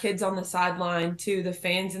like our kids on the sideline to the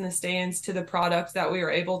fans in the stands to the product that we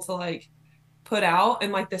were able to like put out,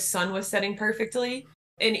 and like the sun was setting perfectly,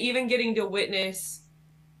 and even getting to witness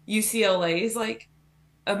UCLA's like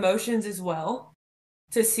emotions as well,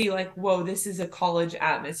 to see like, whoa, this is a college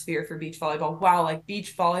atmosphere for beach volleyball. Wow, like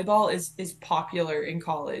beach volleyball is popular in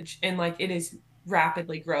college, and like it is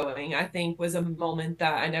rapidly growing, I think was a moment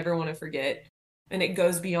that I never want to forget. And it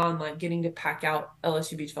goes beyond like getting to pack out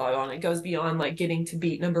LSU beach volleyball, and it goes beyond like getting to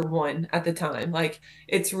beat number 1 at the time. Like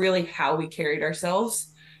it's really how we carried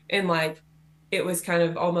ourselves, and like it was kind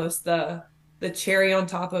of almost the cherry on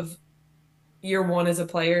top of year 1 as a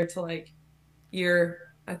player to like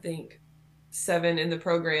year, I think, 7 in the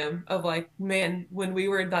program, of like, man, when we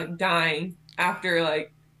were like dying after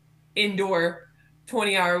like indoor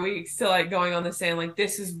 20-hour weeks to like going on the sand, like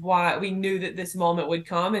this is why we knew that this moment would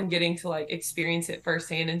come, and getting to like experience it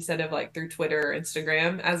firsthand instead of like through Twitter or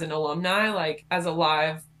Instagram as an alumni, like as a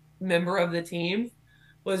live member of the team,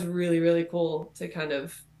 was really, really cool to kind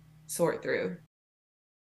of sort through.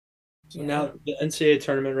 So now the NCAA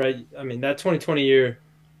tournament, right? I mean, that 2020 year,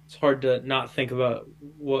 it's hard to not think about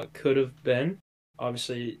what could have been.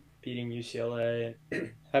 Obviously, beating UCLA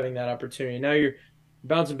and having that opportunity. Now you're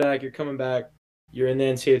bouncing back, you're coming back, you're in the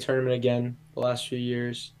NCAA tournament again the last few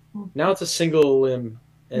years. Now it's a single limb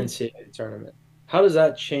NCAA tournament. How does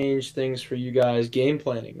that change things for you guys, game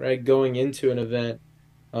planning, right? Going into an event,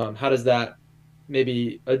 how does that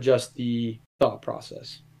maybe adjust the thought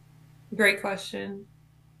process? Great question.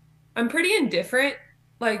 I'm pretty indifferent.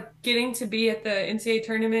 Like getting to be at the NCAA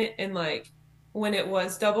tournament, and like when it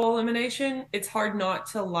was double elimination, it's hard not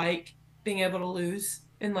to like being able to lose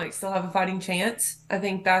and like still have a fighting chance. I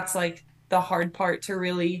think that's like the hard part to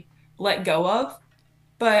really let go of.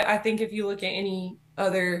 But I think if you look at any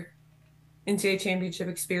other NCAA championship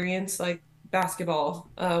experience, like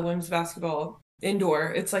basketball, women's basketball,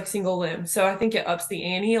 indoor, it's like single limb. So I think it ups the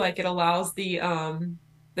ante. Like it allows the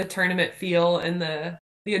tournament feel and the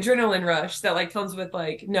adrenaline rush that like comes with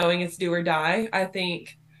like knowing it's do or die. I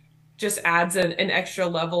think just adds an extra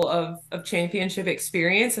level of championship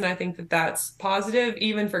experience, and I think that that's positive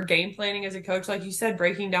even for game planning as a coach. Like you said,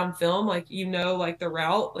 breaking down film, like like the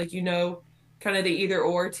route, like kind of the either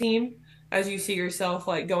or team as you see yourself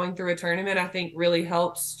like going through a tournament, I think really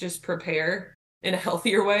helps just prepare in a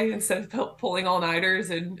healthier way instead of pulling all-nighters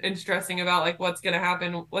and stressing about like what's going to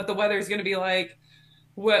happen, what the weather is going to be like,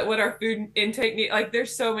 what our food intake need. Like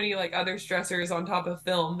there's so many like other stressors on top of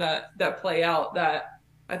film that play out, that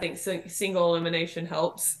I think single elimination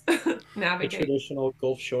helps The navigate. traditional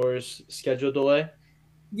Gulf Shores schedule delay.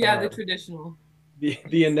 Yeah, the traditional.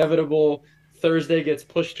 The inevitable Thursday gets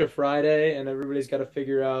pushed to Friday, and everybody's got to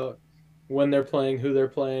figure out when they're playing, who they're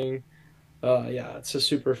playing. Yeah, it's a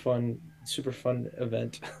super fun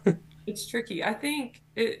event. It's tricky. I think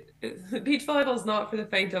beach volleyball is not for the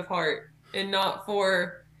faint of heart, and not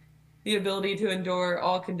for the ability to endure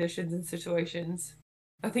all conditions and situations.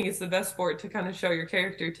 I think it's the best sport to kind of show your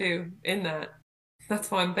character too in that. That's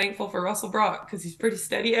why I'm thankful for Russell Brock, because he's pretty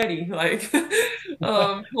steady Eddie. Like,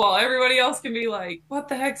 while everybody else can be like, what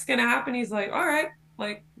the heck's gonna happen? He's like, all right,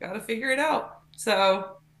 like, gotta figure it out.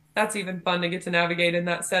 So that's even fun to get to navigate in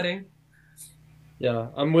that setting. Yeah,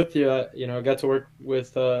 I'm with you. I got to work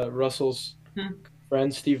with Russell's Hmm.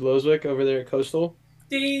 friend Steve Loswick over there at Coastal.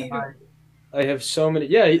 Steve. I have so many.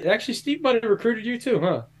 Yeah, actually, Steve might have recruited you too,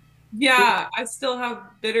 huh? Yeah, I still have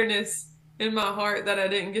bitterness in my heart that I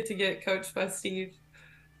didn't get coached by Steve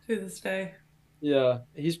to this day. Yeah,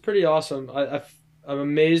 he's pretty awesome. I'm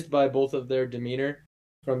amazed by both of their demeanor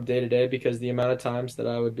from day to day, because the amount of times that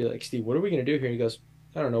I would be like, Steve, what are we gonna do here? And he goes,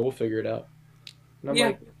 I don't know, we'll figure it out. And I'm Yeah.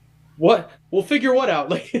 like, what? We'll figure what out?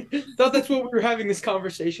 Like, thought that's what we were having this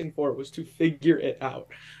conversation for, was to figure it out.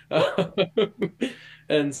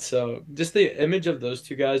 And so just the image of those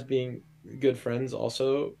two guys being good friends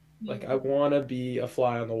also Like I want to be a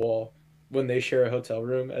fly on the wall when they share a hotel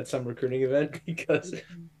room at some recruiting event because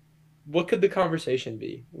what could the conversation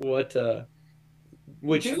be? What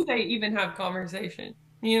which Do they even have conversation?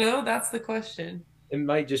 You know, that's the question. it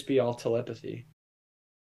might just be all telepathy.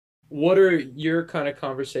 What are your kind of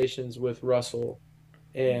conversations with Russell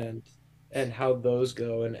and how those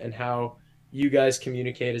go and how you guys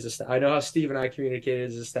communicate as a staff? I know how Steve and I communicate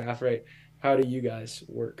as a staff, right? How do you guys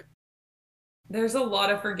work? There's a lot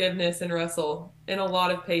of forgiveness in Russell and a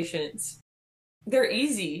lot of patience. They're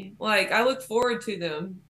easy. Like, I look forward to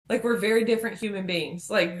them. Like, we're very different human beings,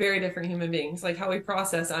 like, very different human beings, like how we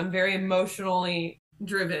process. I'm very emotionally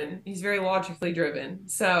driven, he's very logically driven.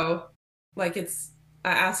 So, like, I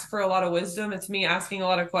ask for a lot of wisdom. It's me asking a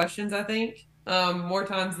lot of questions, I think, more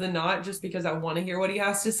times than not, just because I want to hear what he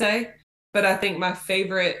has to say. But I think my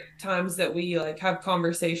favorite times that we like have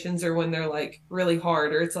conversations are when they're like really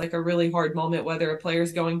hard, or it's like a really hard moment, whether a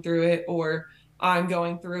player's going through it or I'm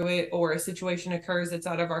going through it, or a situation occurs that's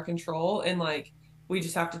out of our control, and like we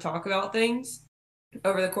just have to talk about things.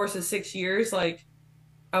 Over the course of 6 years, like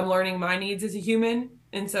I'm learning my needs as a human.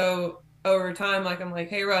 And so over time, like I'm like,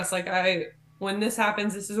 hey Russ, like when this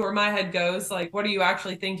happens, this is where my head goes. Like, what are you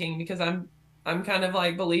actually thinking? Because I'm kind of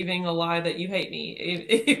like believing a lie that you hate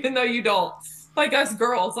me, even though you don't. Like us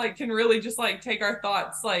girls, like can really just like take our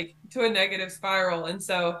thoughts like to a negative spiral. And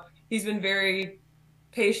so he's been very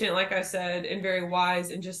patient, like I said, and very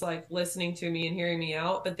wise and just like listening to me and hearing me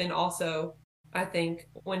out. But then also, I think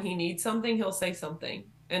when he needs something, he'll say something.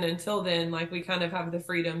 And until then, like we kind of have the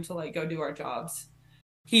freedom to like go do our jobs.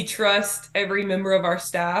 He trusts every member of our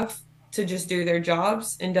staff to just do their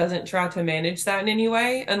jobs and doesn't try to manage that in any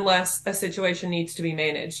way unless a situation needs to be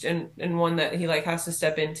managed and one that he like has to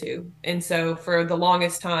step into. And so for the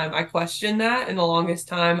longest time I questioned that, and the longest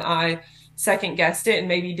time I second guessed it and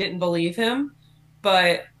maybe didn't believe him.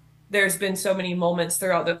 But there's been so many moments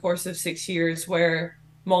throughout the course of 6 years where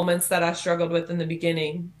moments that I struggled with in the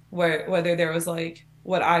beginning, where whether there was like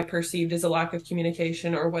what I perceived as a lack of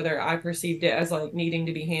communication or whether I perceived it as like needing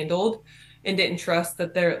to be handled, and didn't trust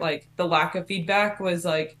that there like the lack of feedback was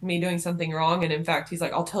like me doing something wrong. And in fact, he's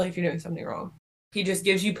like, I'll tell you if you're doing something wrong. He just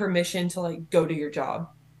gives you permission to like go do your job.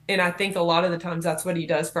 And I think a lot of the times that's what he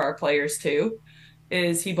does for our players too,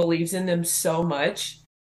 is he believes in them so much.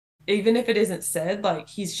 Even if it isn't said, like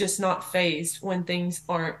he's just not phased when things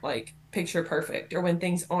aren't like picture perfect or when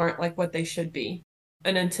things aren't like what they should be.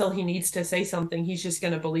 And until he needs to say something, he's just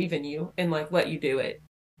going to believe in you and like let you do it.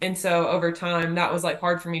 And so over time, that was like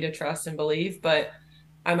hard for me to trust and believe. But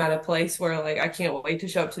I'm at a place where like I can't wait to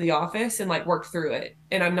show up to the office and like work through it.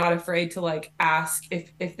 And I'm not afraid to like ask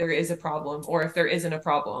if there is a problem or if there isn't a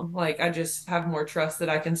problem. Like I just have more trust that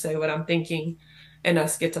I can say what I'm thinking and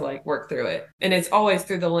us get to like work through it. And it's always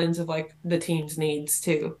through the lens of like the team's needs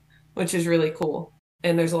too, which is really cool.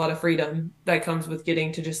 And there's a lot of freedom that comes with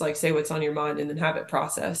getting to just like say what's on your mind and then have it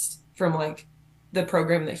processed from like the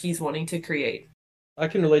program that he's wanting to create. I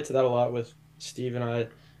can relate to that a lot with Steve and I.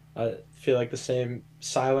 I feel like the same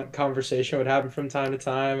silent conversation would happen from time to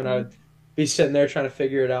time, and I would be sitting there trying to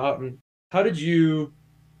figure it out. And how did you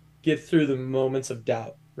get through the moments of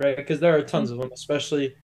doubt, right? Because there are tons of them,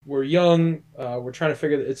 especially we're young. We're trying to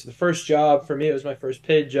figure that it's the first job. For me, it was my first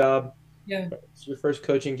paid job. Yeah. It's your first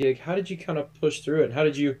coaching gig. How did you kind of push through it? How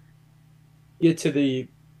did you get to the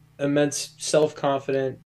immense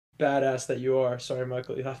self-confident badass that you are? Sorry,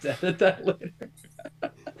 Michael, you have to edit that later.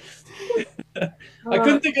 I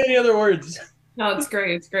couldn't think of any other words. No, it's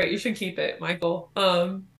great. It's great. You should keep it, Michael.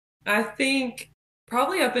 I think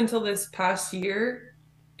probably up until this past year,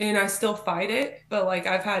 and I still fight it, but like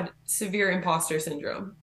I've had severe imposter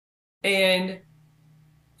syndrome. And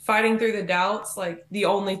fighting through the doubts, like the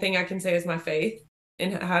only thing I can say is my faith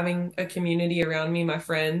and having a community around me, my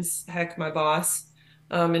friends, heck, my boss,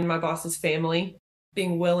 and my boss's family,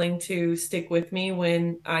 being willing to stick with me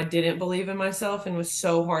when I didn't believe in myself and was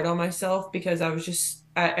so hard on myself because I was just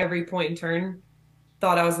at every point in turn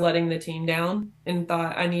thought I was letting the team down and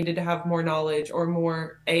thought I needed to have more knowledge or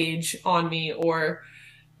more age on me or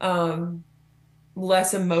um,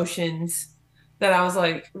 less emotions that I was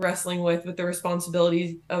like wrestling with the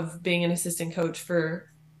responsibility of being an assistant coach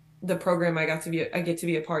for the program I get to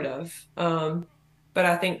be a part of. But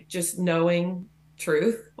I think just knowing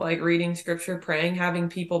truth, like reading scripture, praying, having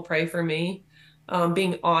people pray for me,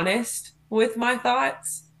 being honest with my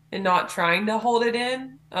thoughts and not trying to hold it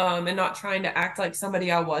in, and not trying to act like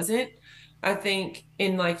somebody I wasn't. I think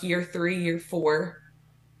in like year 3, year 4,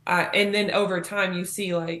 and then over time you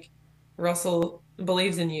see like Russell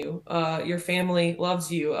believes in you, your family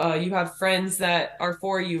loves you, you have friends that are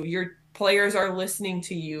for you, your players are listening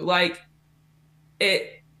to you, like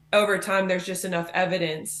it over time, there's just enough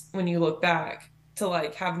evidence when you look back to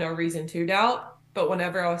like have no reason to doubt. But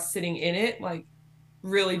whenever I was sitting in it, like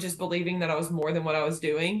really just believing that I was more than what I was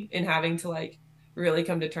doing and having to like really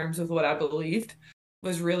come to terms with what I believed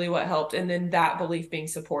was really what helped. And then that belief being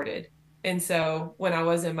supported. And so when I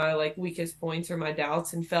was in my like weakest points or my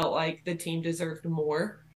doubts and felt like the team deserved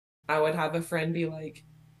more, I would have a friend be like,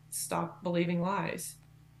 stop believing lies.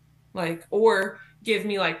 Like, or give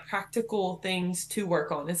me like practical things to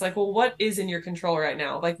work on. It's like, well, what is in your control right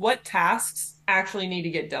now? Like, what tasks actually need to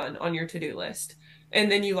get done on your to-do list? And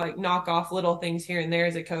then you like knock off little things here and there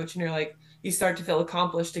as a coach, and you're like, you start to feel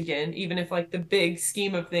accomplished again, even if like the big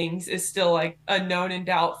scheme of things is still like unknown and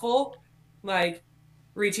doubtful. Like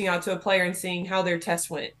reaching out to a player and seeing how their test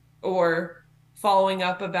went, or following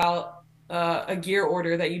up about a gear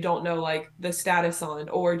order that you don't know like the status on,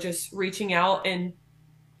 or just reaching out and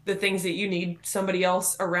the things that you need somebody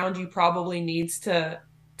else around you probably needs to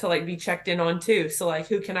like be checked in on too. So like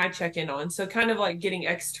who can I check in on? So kind of like getting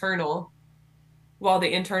external while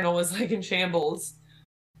the internal was like in shambles.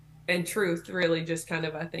 And truth really just kind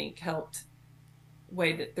of I think helped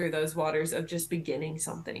wade through those waters of just beginning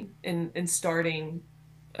something and starting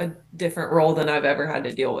a different role than I've ever had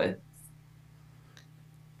to deal with.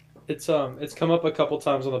 It's come up a couple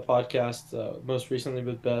times on the podcast, most recently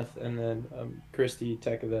with Beth and then Christy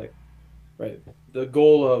Tekovic, right? The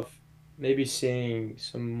goal of maybe seeing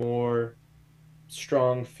some more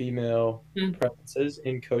strong female Mm. presences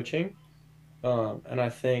in coaching. And I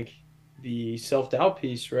think the self-doubt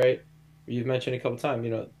piece, right? You've mentioned a couple times,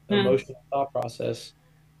 Mm. emotional thought process,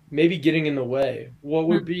 maybe getting in the way.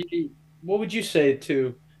 Mm. What would you say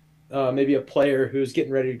to maybe a player who's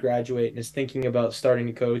getting ready to graduate and is thinking about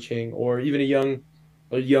starting coaching, or even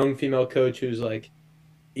a young female coach who's like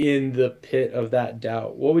in the pit of that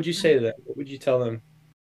doubt? What would you say to them? What would you tell them?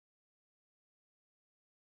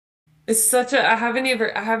 It's such a I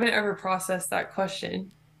haven't ever processed that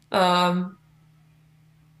question. Um,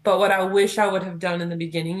 but what I wish I would have done in the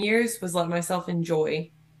beginning years was let myself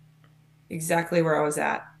enjoy exactly where I was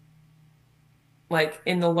at. Like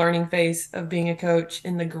in the learning phase of being a coach,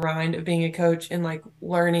 in the grind of being a coach, and like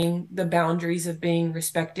learning the boundaries of being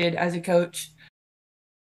respected as a coach,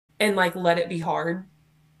 and like let it be hard,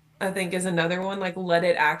 I think is another one. Like let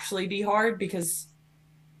it actually be hard because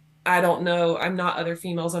I don't know. I'm not other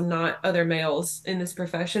females. I'm not other males in this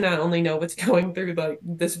profession. I only know what's going through like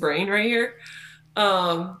this brain right here.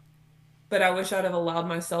 Um, but I wish I'd have allowed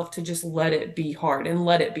myself to just let it be hard and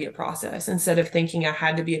let it be a process instead of thinking I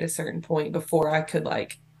had to be at a certain point before I could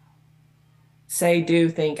like say, do,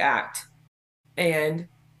 think, act. And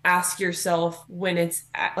ask yourself when it's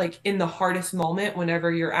at, like in the hardest moment,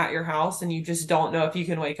 whenever you're at your house and you just don't know if you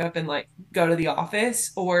can wake up and like go to the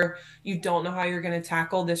office, or you don't know how you're going to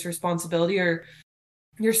tackle this responsibility, or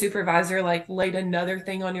your supervisor like laid another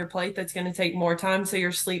thing on your plate that's going to take more time, so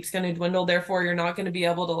your sleep's going to dwindle, therefore you're not going to be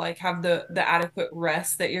able to like have the adequate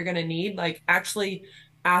rest that you're going to need. Like actually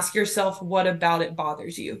ask yourself what about it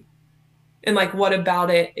bothers you, and like what about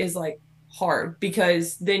it is like hard,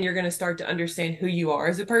 because then you're going to start to understand who you are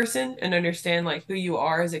as a person and understand like who you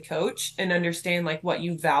are as a coach and understand like what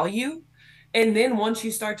you value. And then once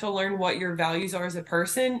you start to learn what your values are as a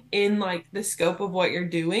person in like the scope of what you're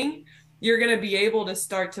doing, you're going to be able to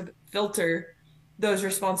start to filter those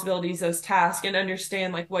responsibilities, those tasks, and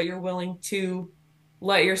understand like what you're willing to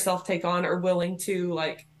let yourself take on, or willing to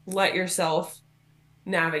like let yourself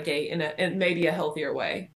navigate in maybe a healthier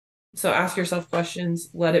way. So ask yourself questions,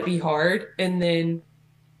 let it be hard, and then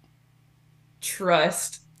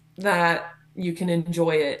trust that you can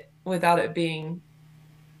enjoy it without it being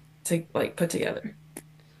to like put together.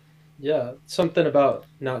 Yeah, something about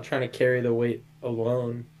not trying to carry the weight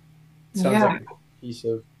alone. It sounds like Yeah. a piece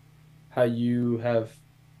of how you have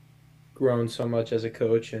grown so much as a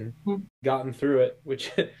coach and gotten through it,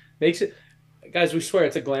 which makes it, guys, we swear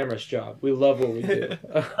it's a glamorous job. We love what we do.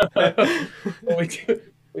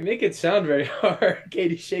 We make it sound very hard.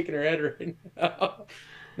 Katie's shaking her head right now.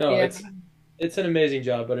 No, Yeah. it's an amazing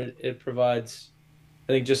job, but it provides,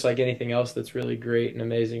 I think, just like anything else that's really great and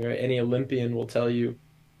amazing, right? Any Olympian will tell you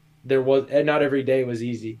and not every day was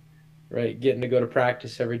easy, right? Getting to go to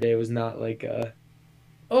practice every day was not like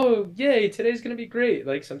oh yay, today's gonna be great.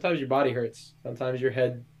 Like sometimes your body hurts, sometimes your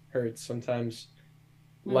head hurts, sometimes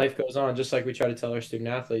life goes on, just like we try to tell our student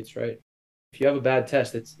athletes, right? If you have a bad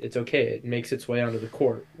test, it's okay. It makes its way onto the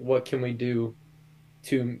court. What can we do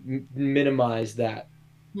to minimize that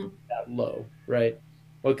low, right?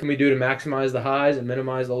 What can we do to maximize the highs and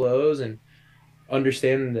minimize the lows, and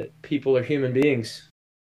understand that people are human beings?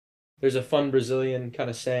 There's a fun Brazilian kind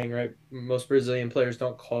of saying, right? Most Brazilian players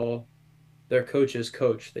don't call their coach's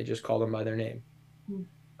coach. They just call them by their name. Mm.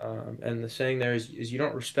 And the saying there is you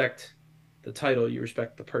don't respect the title, you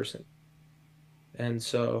respect the person. And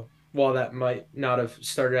so while that might not have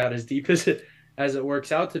started out as deep as it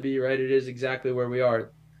works out to be, right, it is exactly where we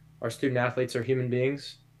are. Our student athletes are human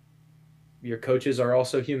beings. Your coaches are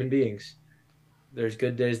also human beings. There's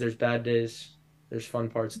good days, there's bad days, there's fun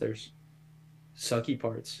parts, there's sucky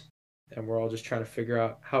parts. And we're all just trying to figure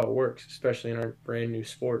out how it works, especially in our brand new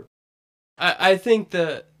sport. I think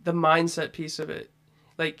the mindset piece of it,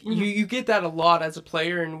 like you get that a lot as a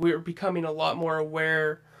player, and we're becoming a lot more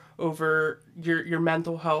aware over your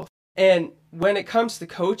mental health. And when it comes to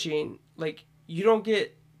coaching, like you don't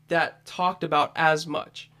get that talked about as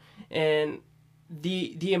much. And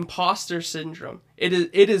the imposter syndrome, it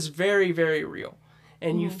is very, very real.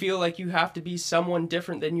 And you feel like you have to be someone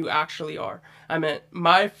different than you actually are. I mean,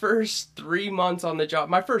 my first 3 months on the job,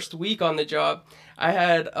 my first week on the job, I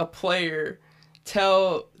had a player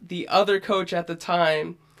tell the other coach at the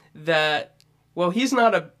time that, well, he's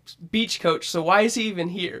not a beach coach, so why is he even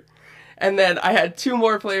here? And then I had 2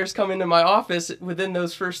 more players come into my office within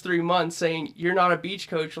those first 3 months saying, "You're not a beach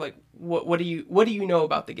coach. Like, what do you know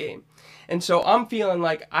about the game?" And so I'm feeling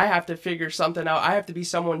like I have to figure something out. I have to be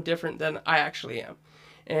someone different than I actually am.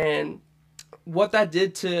 And what that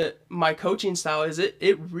did to my coaching style is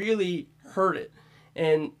it really hurt it.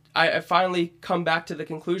 And I finally come back to the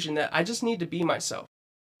conclusion that I just need to be myself.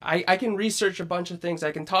 I can research a bunch of things.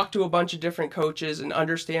 I can talk to a bunch of different coaches and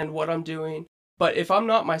understand what I'm doing. But if I'm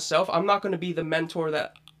not myself, I'm not going to be the mentor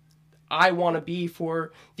that I want to be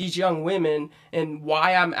for these young women and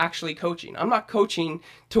why I'm actually coaching. I'm not coaching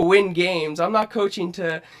to win games. I'm not coaching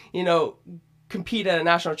to, compete at a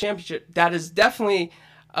national championship. That is definitely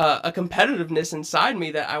a competitiveness inside me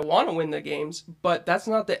that I want to win the games, but that's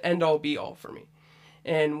not the end all be all for me.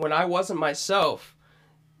 And when I wasn't myself,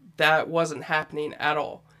 that wasn't happening at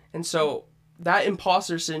all. And so that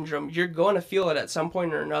imposter syndrome, you're going to feel it at some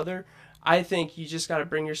point or another. I think you just got to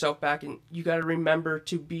bring yourself back and you got to remember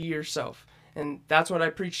to be yourself. And that's what I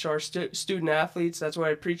preach to our student athletes. That's what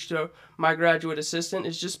I preach to my graduate assistant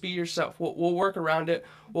is just be yourself. We'll work around it.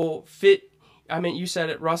 We'll fit. I mean, you said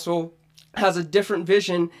it, Russell has a different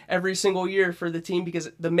vision every single year for the team because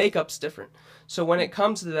the makeup's different. So when it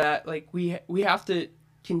comes to that, like we have to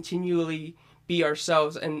continually be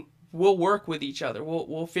ourselves, and we'll work with each other.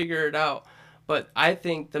 We'll figure it out. But I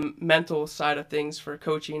think the mental side of things for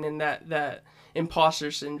coaching and that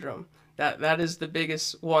imposter syndrome, that is the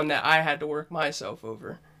biggest one that I had to work myself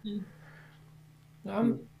over.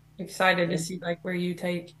 I'm excited to see like where you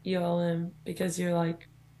take ULM because you're like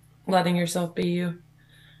letting yourself be you.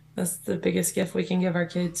 That's the biggest gift we can give our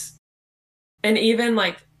kids. And even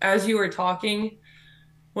like as you were talking,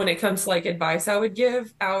 when it comes to like advice I would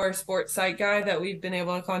give, our sports site guy that we've been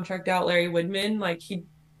able to contract out, Larry Woodman, like he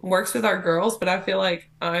works with our girls, but I feel like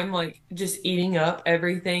I'm like just eating up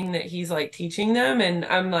everything that he's like teaching them. And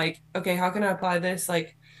I'm like, okay, how can I apply this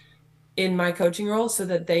like in my coaching role so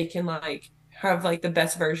that they can like have like the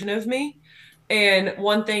best version of me? And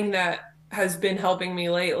one thing that has been helping me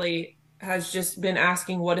lately has just been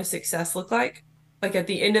asking what does success look like? Like at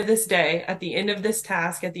the end of this day, at the end of this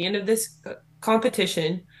task, at the end of this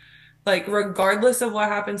competition, like regardless of what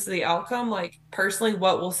happens to the outcome, like personally,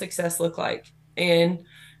 what will success look like? And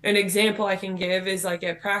an example I can give is like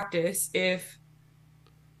at practice, if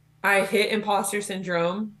I hit imposter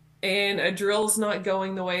syndrome and a drill's not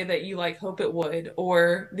going the way that you like hope it would,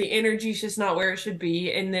 or the energy's just not where it should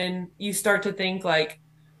be, and then you start to think like,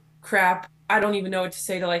 crap, I don't even know what to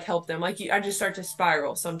say to like help them. Like I just start to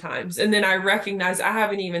spiral sometimes. And then I recognize I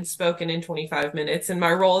haven't even spoken in 25 minutes. And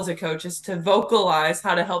my role as a coach is to vocalize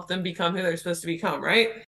how to help them become who they're supposed to become, right?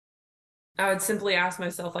 I would simply ask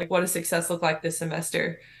myself, like, what does success look like this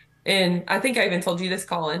semester? And I think I even told you this,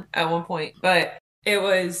 Colin, at one point, but it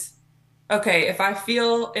was, okay, if I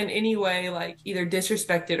feel in any way like either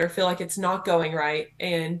disrespected or feel like it's not going right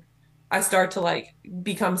and I start to like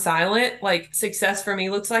become silent, like success for me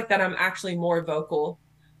looks like that I'm actually more vocal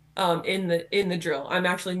in the drill. I'm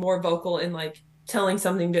actually more vocal in like telling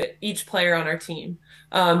something to each player on our team.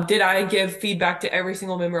 Did I give feedback to every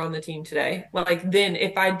single member on the team today? Like then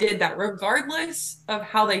if I did that, regardless of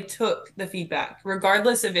how they took the feedback,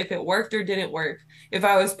 regardless of if it worked or didn't work, if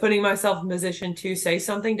I was putting myself in position to say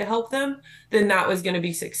something to help them, then that was going to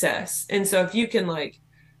be success. And so if you can like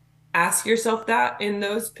ask yourself that in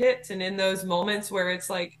those pits and in those moments where it's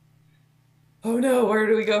like, oh no, where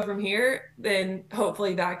do we go from here? Then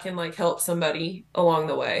hopefully that can like help somebody along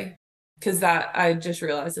the way. Because that I just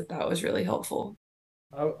realized that was really helpful.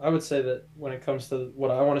 I would say that when it comes to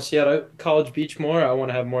what I want to see out of College Beach more, I want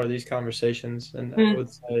to have more of these conversations. And I would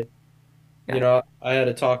say You know, I had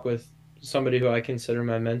a talk with somebody who I consider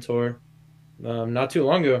my mentor not too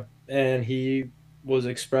long ago, and he was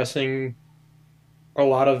expressing a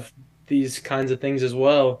lot of these kinds of things as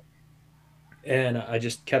well. And I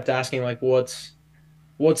just kept asking, like, what's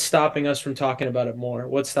stopping us from talking about it more?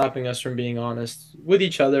 What's stopping us from being honest with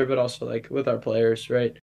each other, but also like with our players,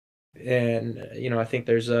 right? And I think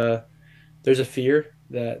there's a fear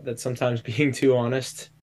that sometimes being too honest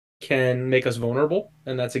can make us vulnerable,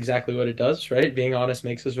 and that's exactly what it does, right? Being honest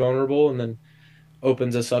makes us vulnerable, and then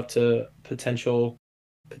opens us up to potential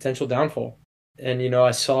downfall. And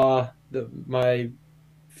I saw my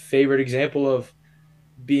favorite example of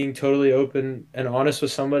being totally open and honest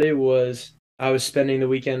with somebody was I was spending the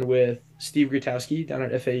weekend with Steve Grutowski down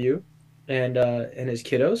at FAU and his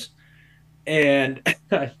kiddos. And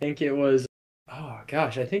I think it was, oh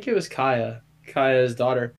gosh, I think it was Kaya's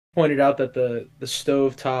daughter pointed out that the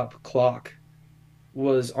stovetop clock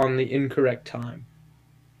was on the incorrect time.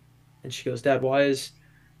 And she goes, Dad, why is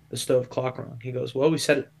the stove clock wrong? He goes, well, we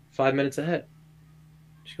set it 5 minutes ahead.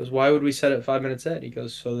 She goes, why would we set it 5 minutes ahead? He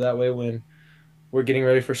goes, so that way when we're getting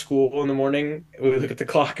ready for school in the morning, we look at the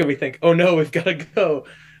clock and we think, oh no, we've got to go.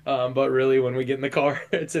 But really, when we get in the car,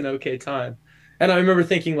 it's an okay time. And I remember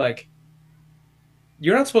thinking, like,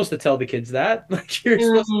 you're not supposed to tell the kids that. Like, you're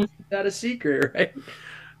supposed to keep that a secret, right?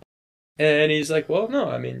 And he's like, well, no,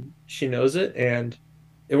 I mean, she knows it and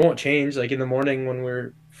it won't change. Like, in the morning when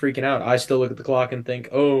we're freaking out, I still look at the clock and think,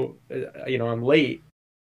 oh, I'm late.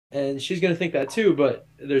 And she's going to think that too, but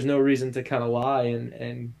there's no reason to kind of lie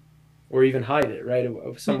and or even hide it, right?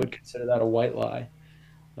 Some would consider that a white lie.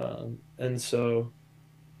 And so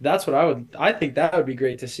that's what I think that would be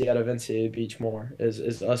great to see out of NCAA Beach more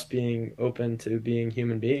is us being open to being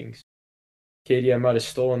human beings. Katie, I might have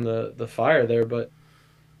stolen the fire there, but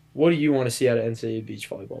what do you want to see out of NCAA Beach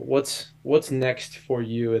volleyball? What's next for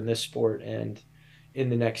you in this sport, and in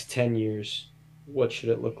the next 10 years, what should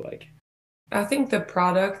it look like? I think the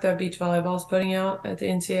product that beach volleyball is putting out at the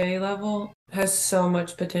NCAA level has so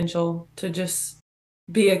much potential to just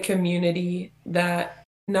be a community that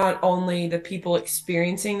not only the people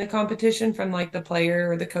experiencing the competition from like the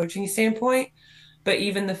player or the coaching standpoint, but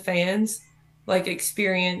even the fans like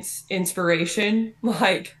experience inspiration.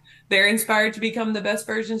 Like they're inspired to become the best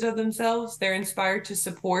versions of themselves. They're inspired to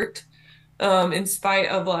support, in spite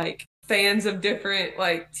of like fans of different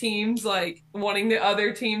like teams like wanting the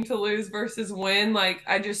other team to lose versus win. Like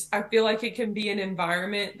I feel like it can be an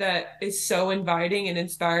environment that is so inviting and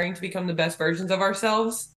inspiring to become the best versions of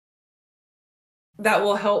ourselves that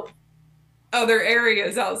will help other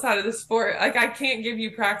areas outside of the sport. Like I can't give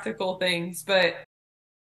you practical things, but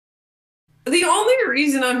the only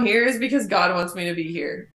reason I'm here is because God wants me to be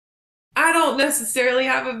here. I don't necessarily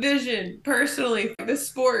have a vision personally for the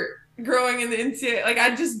sport growing in the NCAA. Like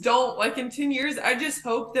I just don't. Like in 10 years, I just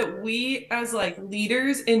hope that we as like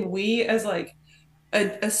leaders and we as like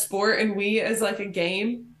a sport and we as like a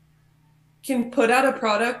game can put out a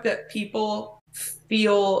product that people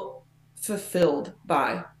feel fulfilled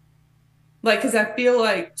by. Like, because I feel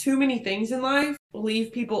like too many things in life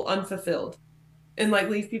leave people unfulfilled and like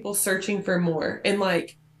leave people searching for more. And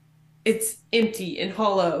like it's empty and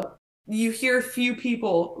hollow. You hear a few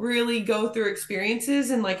people really go through experiences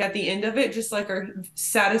and like at the end of it just like are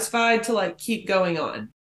satisfied to like keep going on.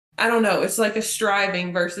 I don't know, it's like a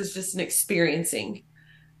striving versus just an experiencing.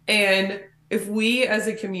 And if we as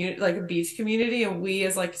a community, like a beach community, and we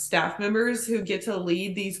as like staff members who get to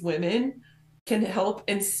lead these women can help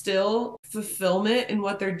instill fulfillment in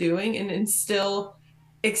what they're doing and instill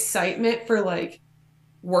excitement for like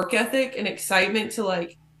work ethic and excitement to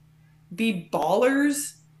like be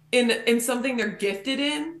ballers in something they're gifted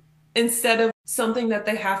in instead of something that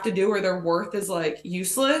they have to do or their worth is like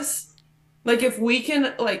useless. Like if we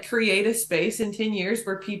can like create a space in 10 years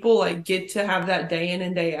where people like get to have that day in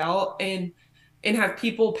and day out and have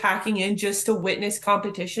people packing in just to witness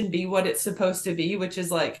competition be what it's supposed to be, which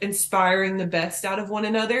is like inspiring the best out of one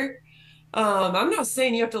another. I'm not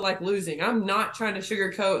saying you have to like losing. I'm not trying to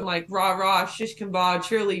sugarcoat and like rah rah, shish kebab,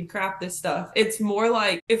 cheerlead, crap this stuff. It's more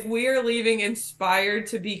like if we are leaving inspired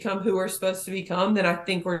to become who we're supposed to become, then I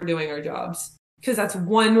think we're doing our jobs. Because that's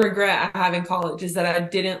one regret I have in college is that I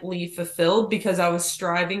didn't leave fulfilled because I was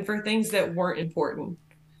striving for things that weren't important.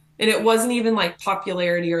 And it wasn't even like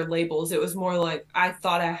popularity or labels. It was more like I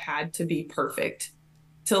thought I had to be perfect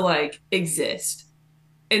to like exist.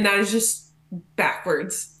 And that is just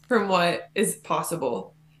backwards from what is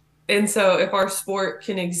possible. And so if our sport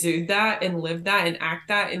can exude that and live that and act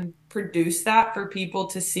that and produce that for people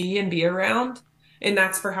to see and be around, and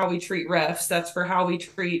that's for how we treat refs, that's for how we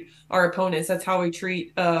treat our opponents, that's how we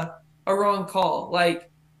treat a wrong call.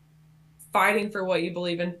 Like fighting for what you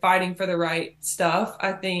believe in, fighting for the right stuff,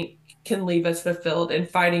 I think can leave us fulfilled, and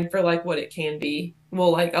fighting for like what it can be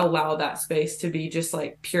will like allow that space to be just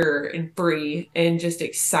like pure and free and just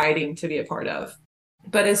exciting to be a part of.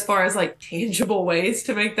 But as far as like tangible ways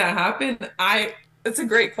to make that happen, it's a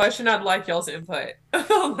great question. I'd like y'all's input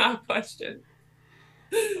on that question.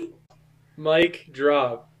 Mic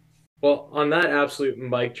drop. Well, on that absolute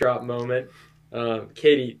mic drop moment,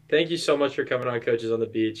 Katie, thank you so much for coming on Coaches on the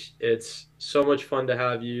Beach. It's so much fun to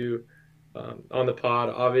have you on the pod.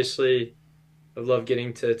 Obviously, I've loved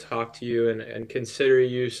getting to talk to you and consider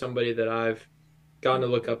you somebody that I've gotten to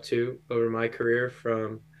look up to over my career,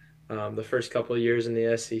 from the first couple of years in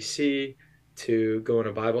the SEC to going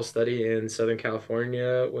to Bible study in Southern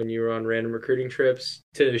California when you were on random recruiting trips,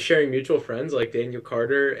 to sharing mutual friends like Daniel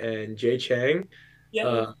Carter and Jay Chang.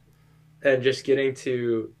 Yeah. And just getting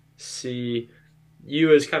to see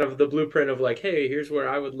you as kind of the blueprint of like, hey, here's where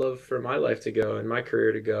I would love for my life to go and my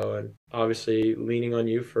career to go. And obviously leaning on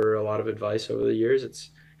you for a lot of advice over the years.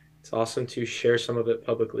 It's awesome to share some of it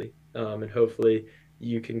publicly. And hopefully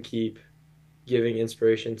you can keep giving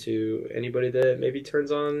inspiration to anybody that maybe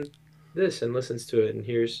turns on this and listens to it and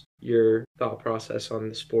hears your thought process on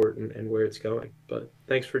the sport and where it's going. But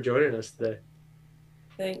thanks for joining us today.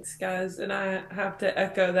 Thanks, guys. And I have to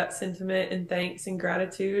echo that sentiment and thanks and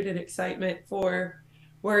gratitude and excitement for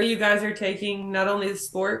where you guys are taking not only the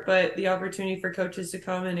sport, but the opportunity for coaches to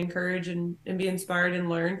come and encourage and be inspired and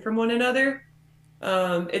learn from one another.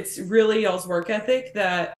 It's really y'all's work ethic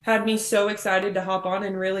that had me so excited to hop on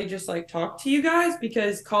and really just like talk to you guys,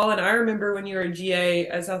 because Colin, I remember when you were a GA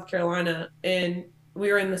at South Carolina and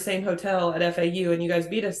we were in the same hotel at FAU and you guys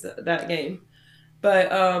beat us that game.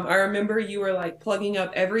 But I remember you were like plugging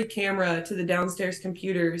up every camera to the downstairs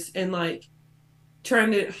computers and like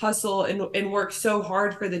trying to hustle and work so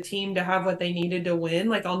hard for the team to have what they needed to win.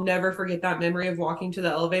 Like I'll never forget that memory of walking to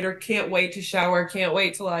the elevator. Can't wait to shower. Can't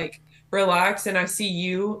wait to like relax. And I see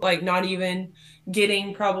you like not even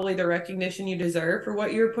getting probably the recognition you deserve for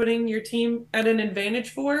what you're putting your team at an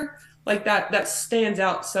advantage for. Like that stands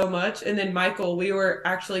out so much. And then Michael, we were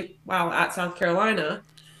actually, at South Carolina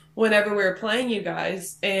whenever we were playing you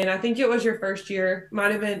guys. And I think it was your first year,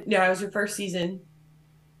 might have been, yeah, it was your first season.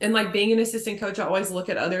 And like being an assistant coach, I always look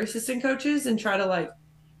at other assistant coaches and try to like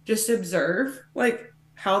just observe like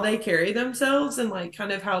how they carry themselves and like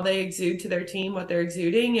kind of how they exude to their team, what they're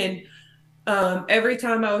exuding. And every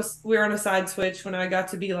time we were on a side switch when I got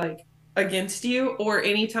to be like against you, or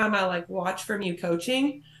anytime I like watch from you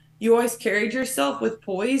coaching, you always carried yourself with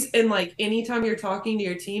poise. And like anytime you're talking to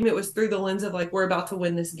your team, it was through the lens of like, we're about to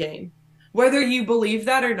win this game. Whether you believe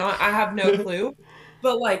that or not, I have no clue.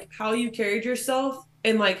 But like how you carried yourself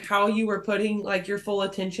and like how you were putting like your full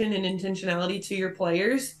attention and intentionality to your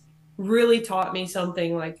players really taught me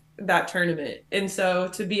something like that tournament. And so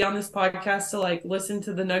to be on this podcast, to like listen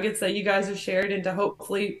to the nuggets that you guys have shared and to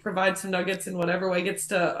hopefully provide some nuggets in whatever way gets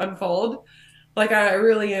to unfold, like I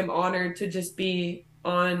really am honored to just be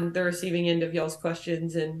on the receiving end of y'all's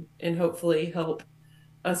questions and hopefully help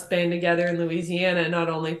us band together in Louisiana, not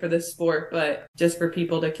only for this sport, but just for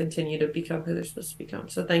people to continue to become who they're supposed to become.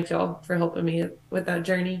 So thank y'all for helping me with that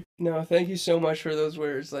journey. No, thank you so much for those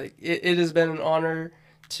words. Like it has been an honor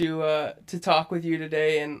to talk with you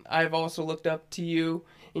today, and I've also looked up to you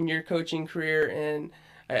in your coaching career, and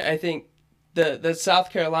I think the South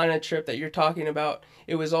Carolina trip that you're talking about,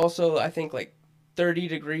 it was also, I think, like 30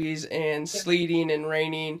 degrees and sleeting and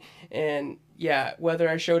raining, and yeah, whether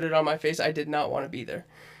I showed it on my face, I did not want to be there.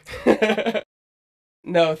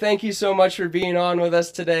 No, thank you so much for being on with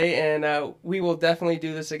us today, and we will definitely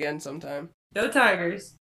do this again sometime. Go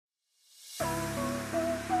Tigers!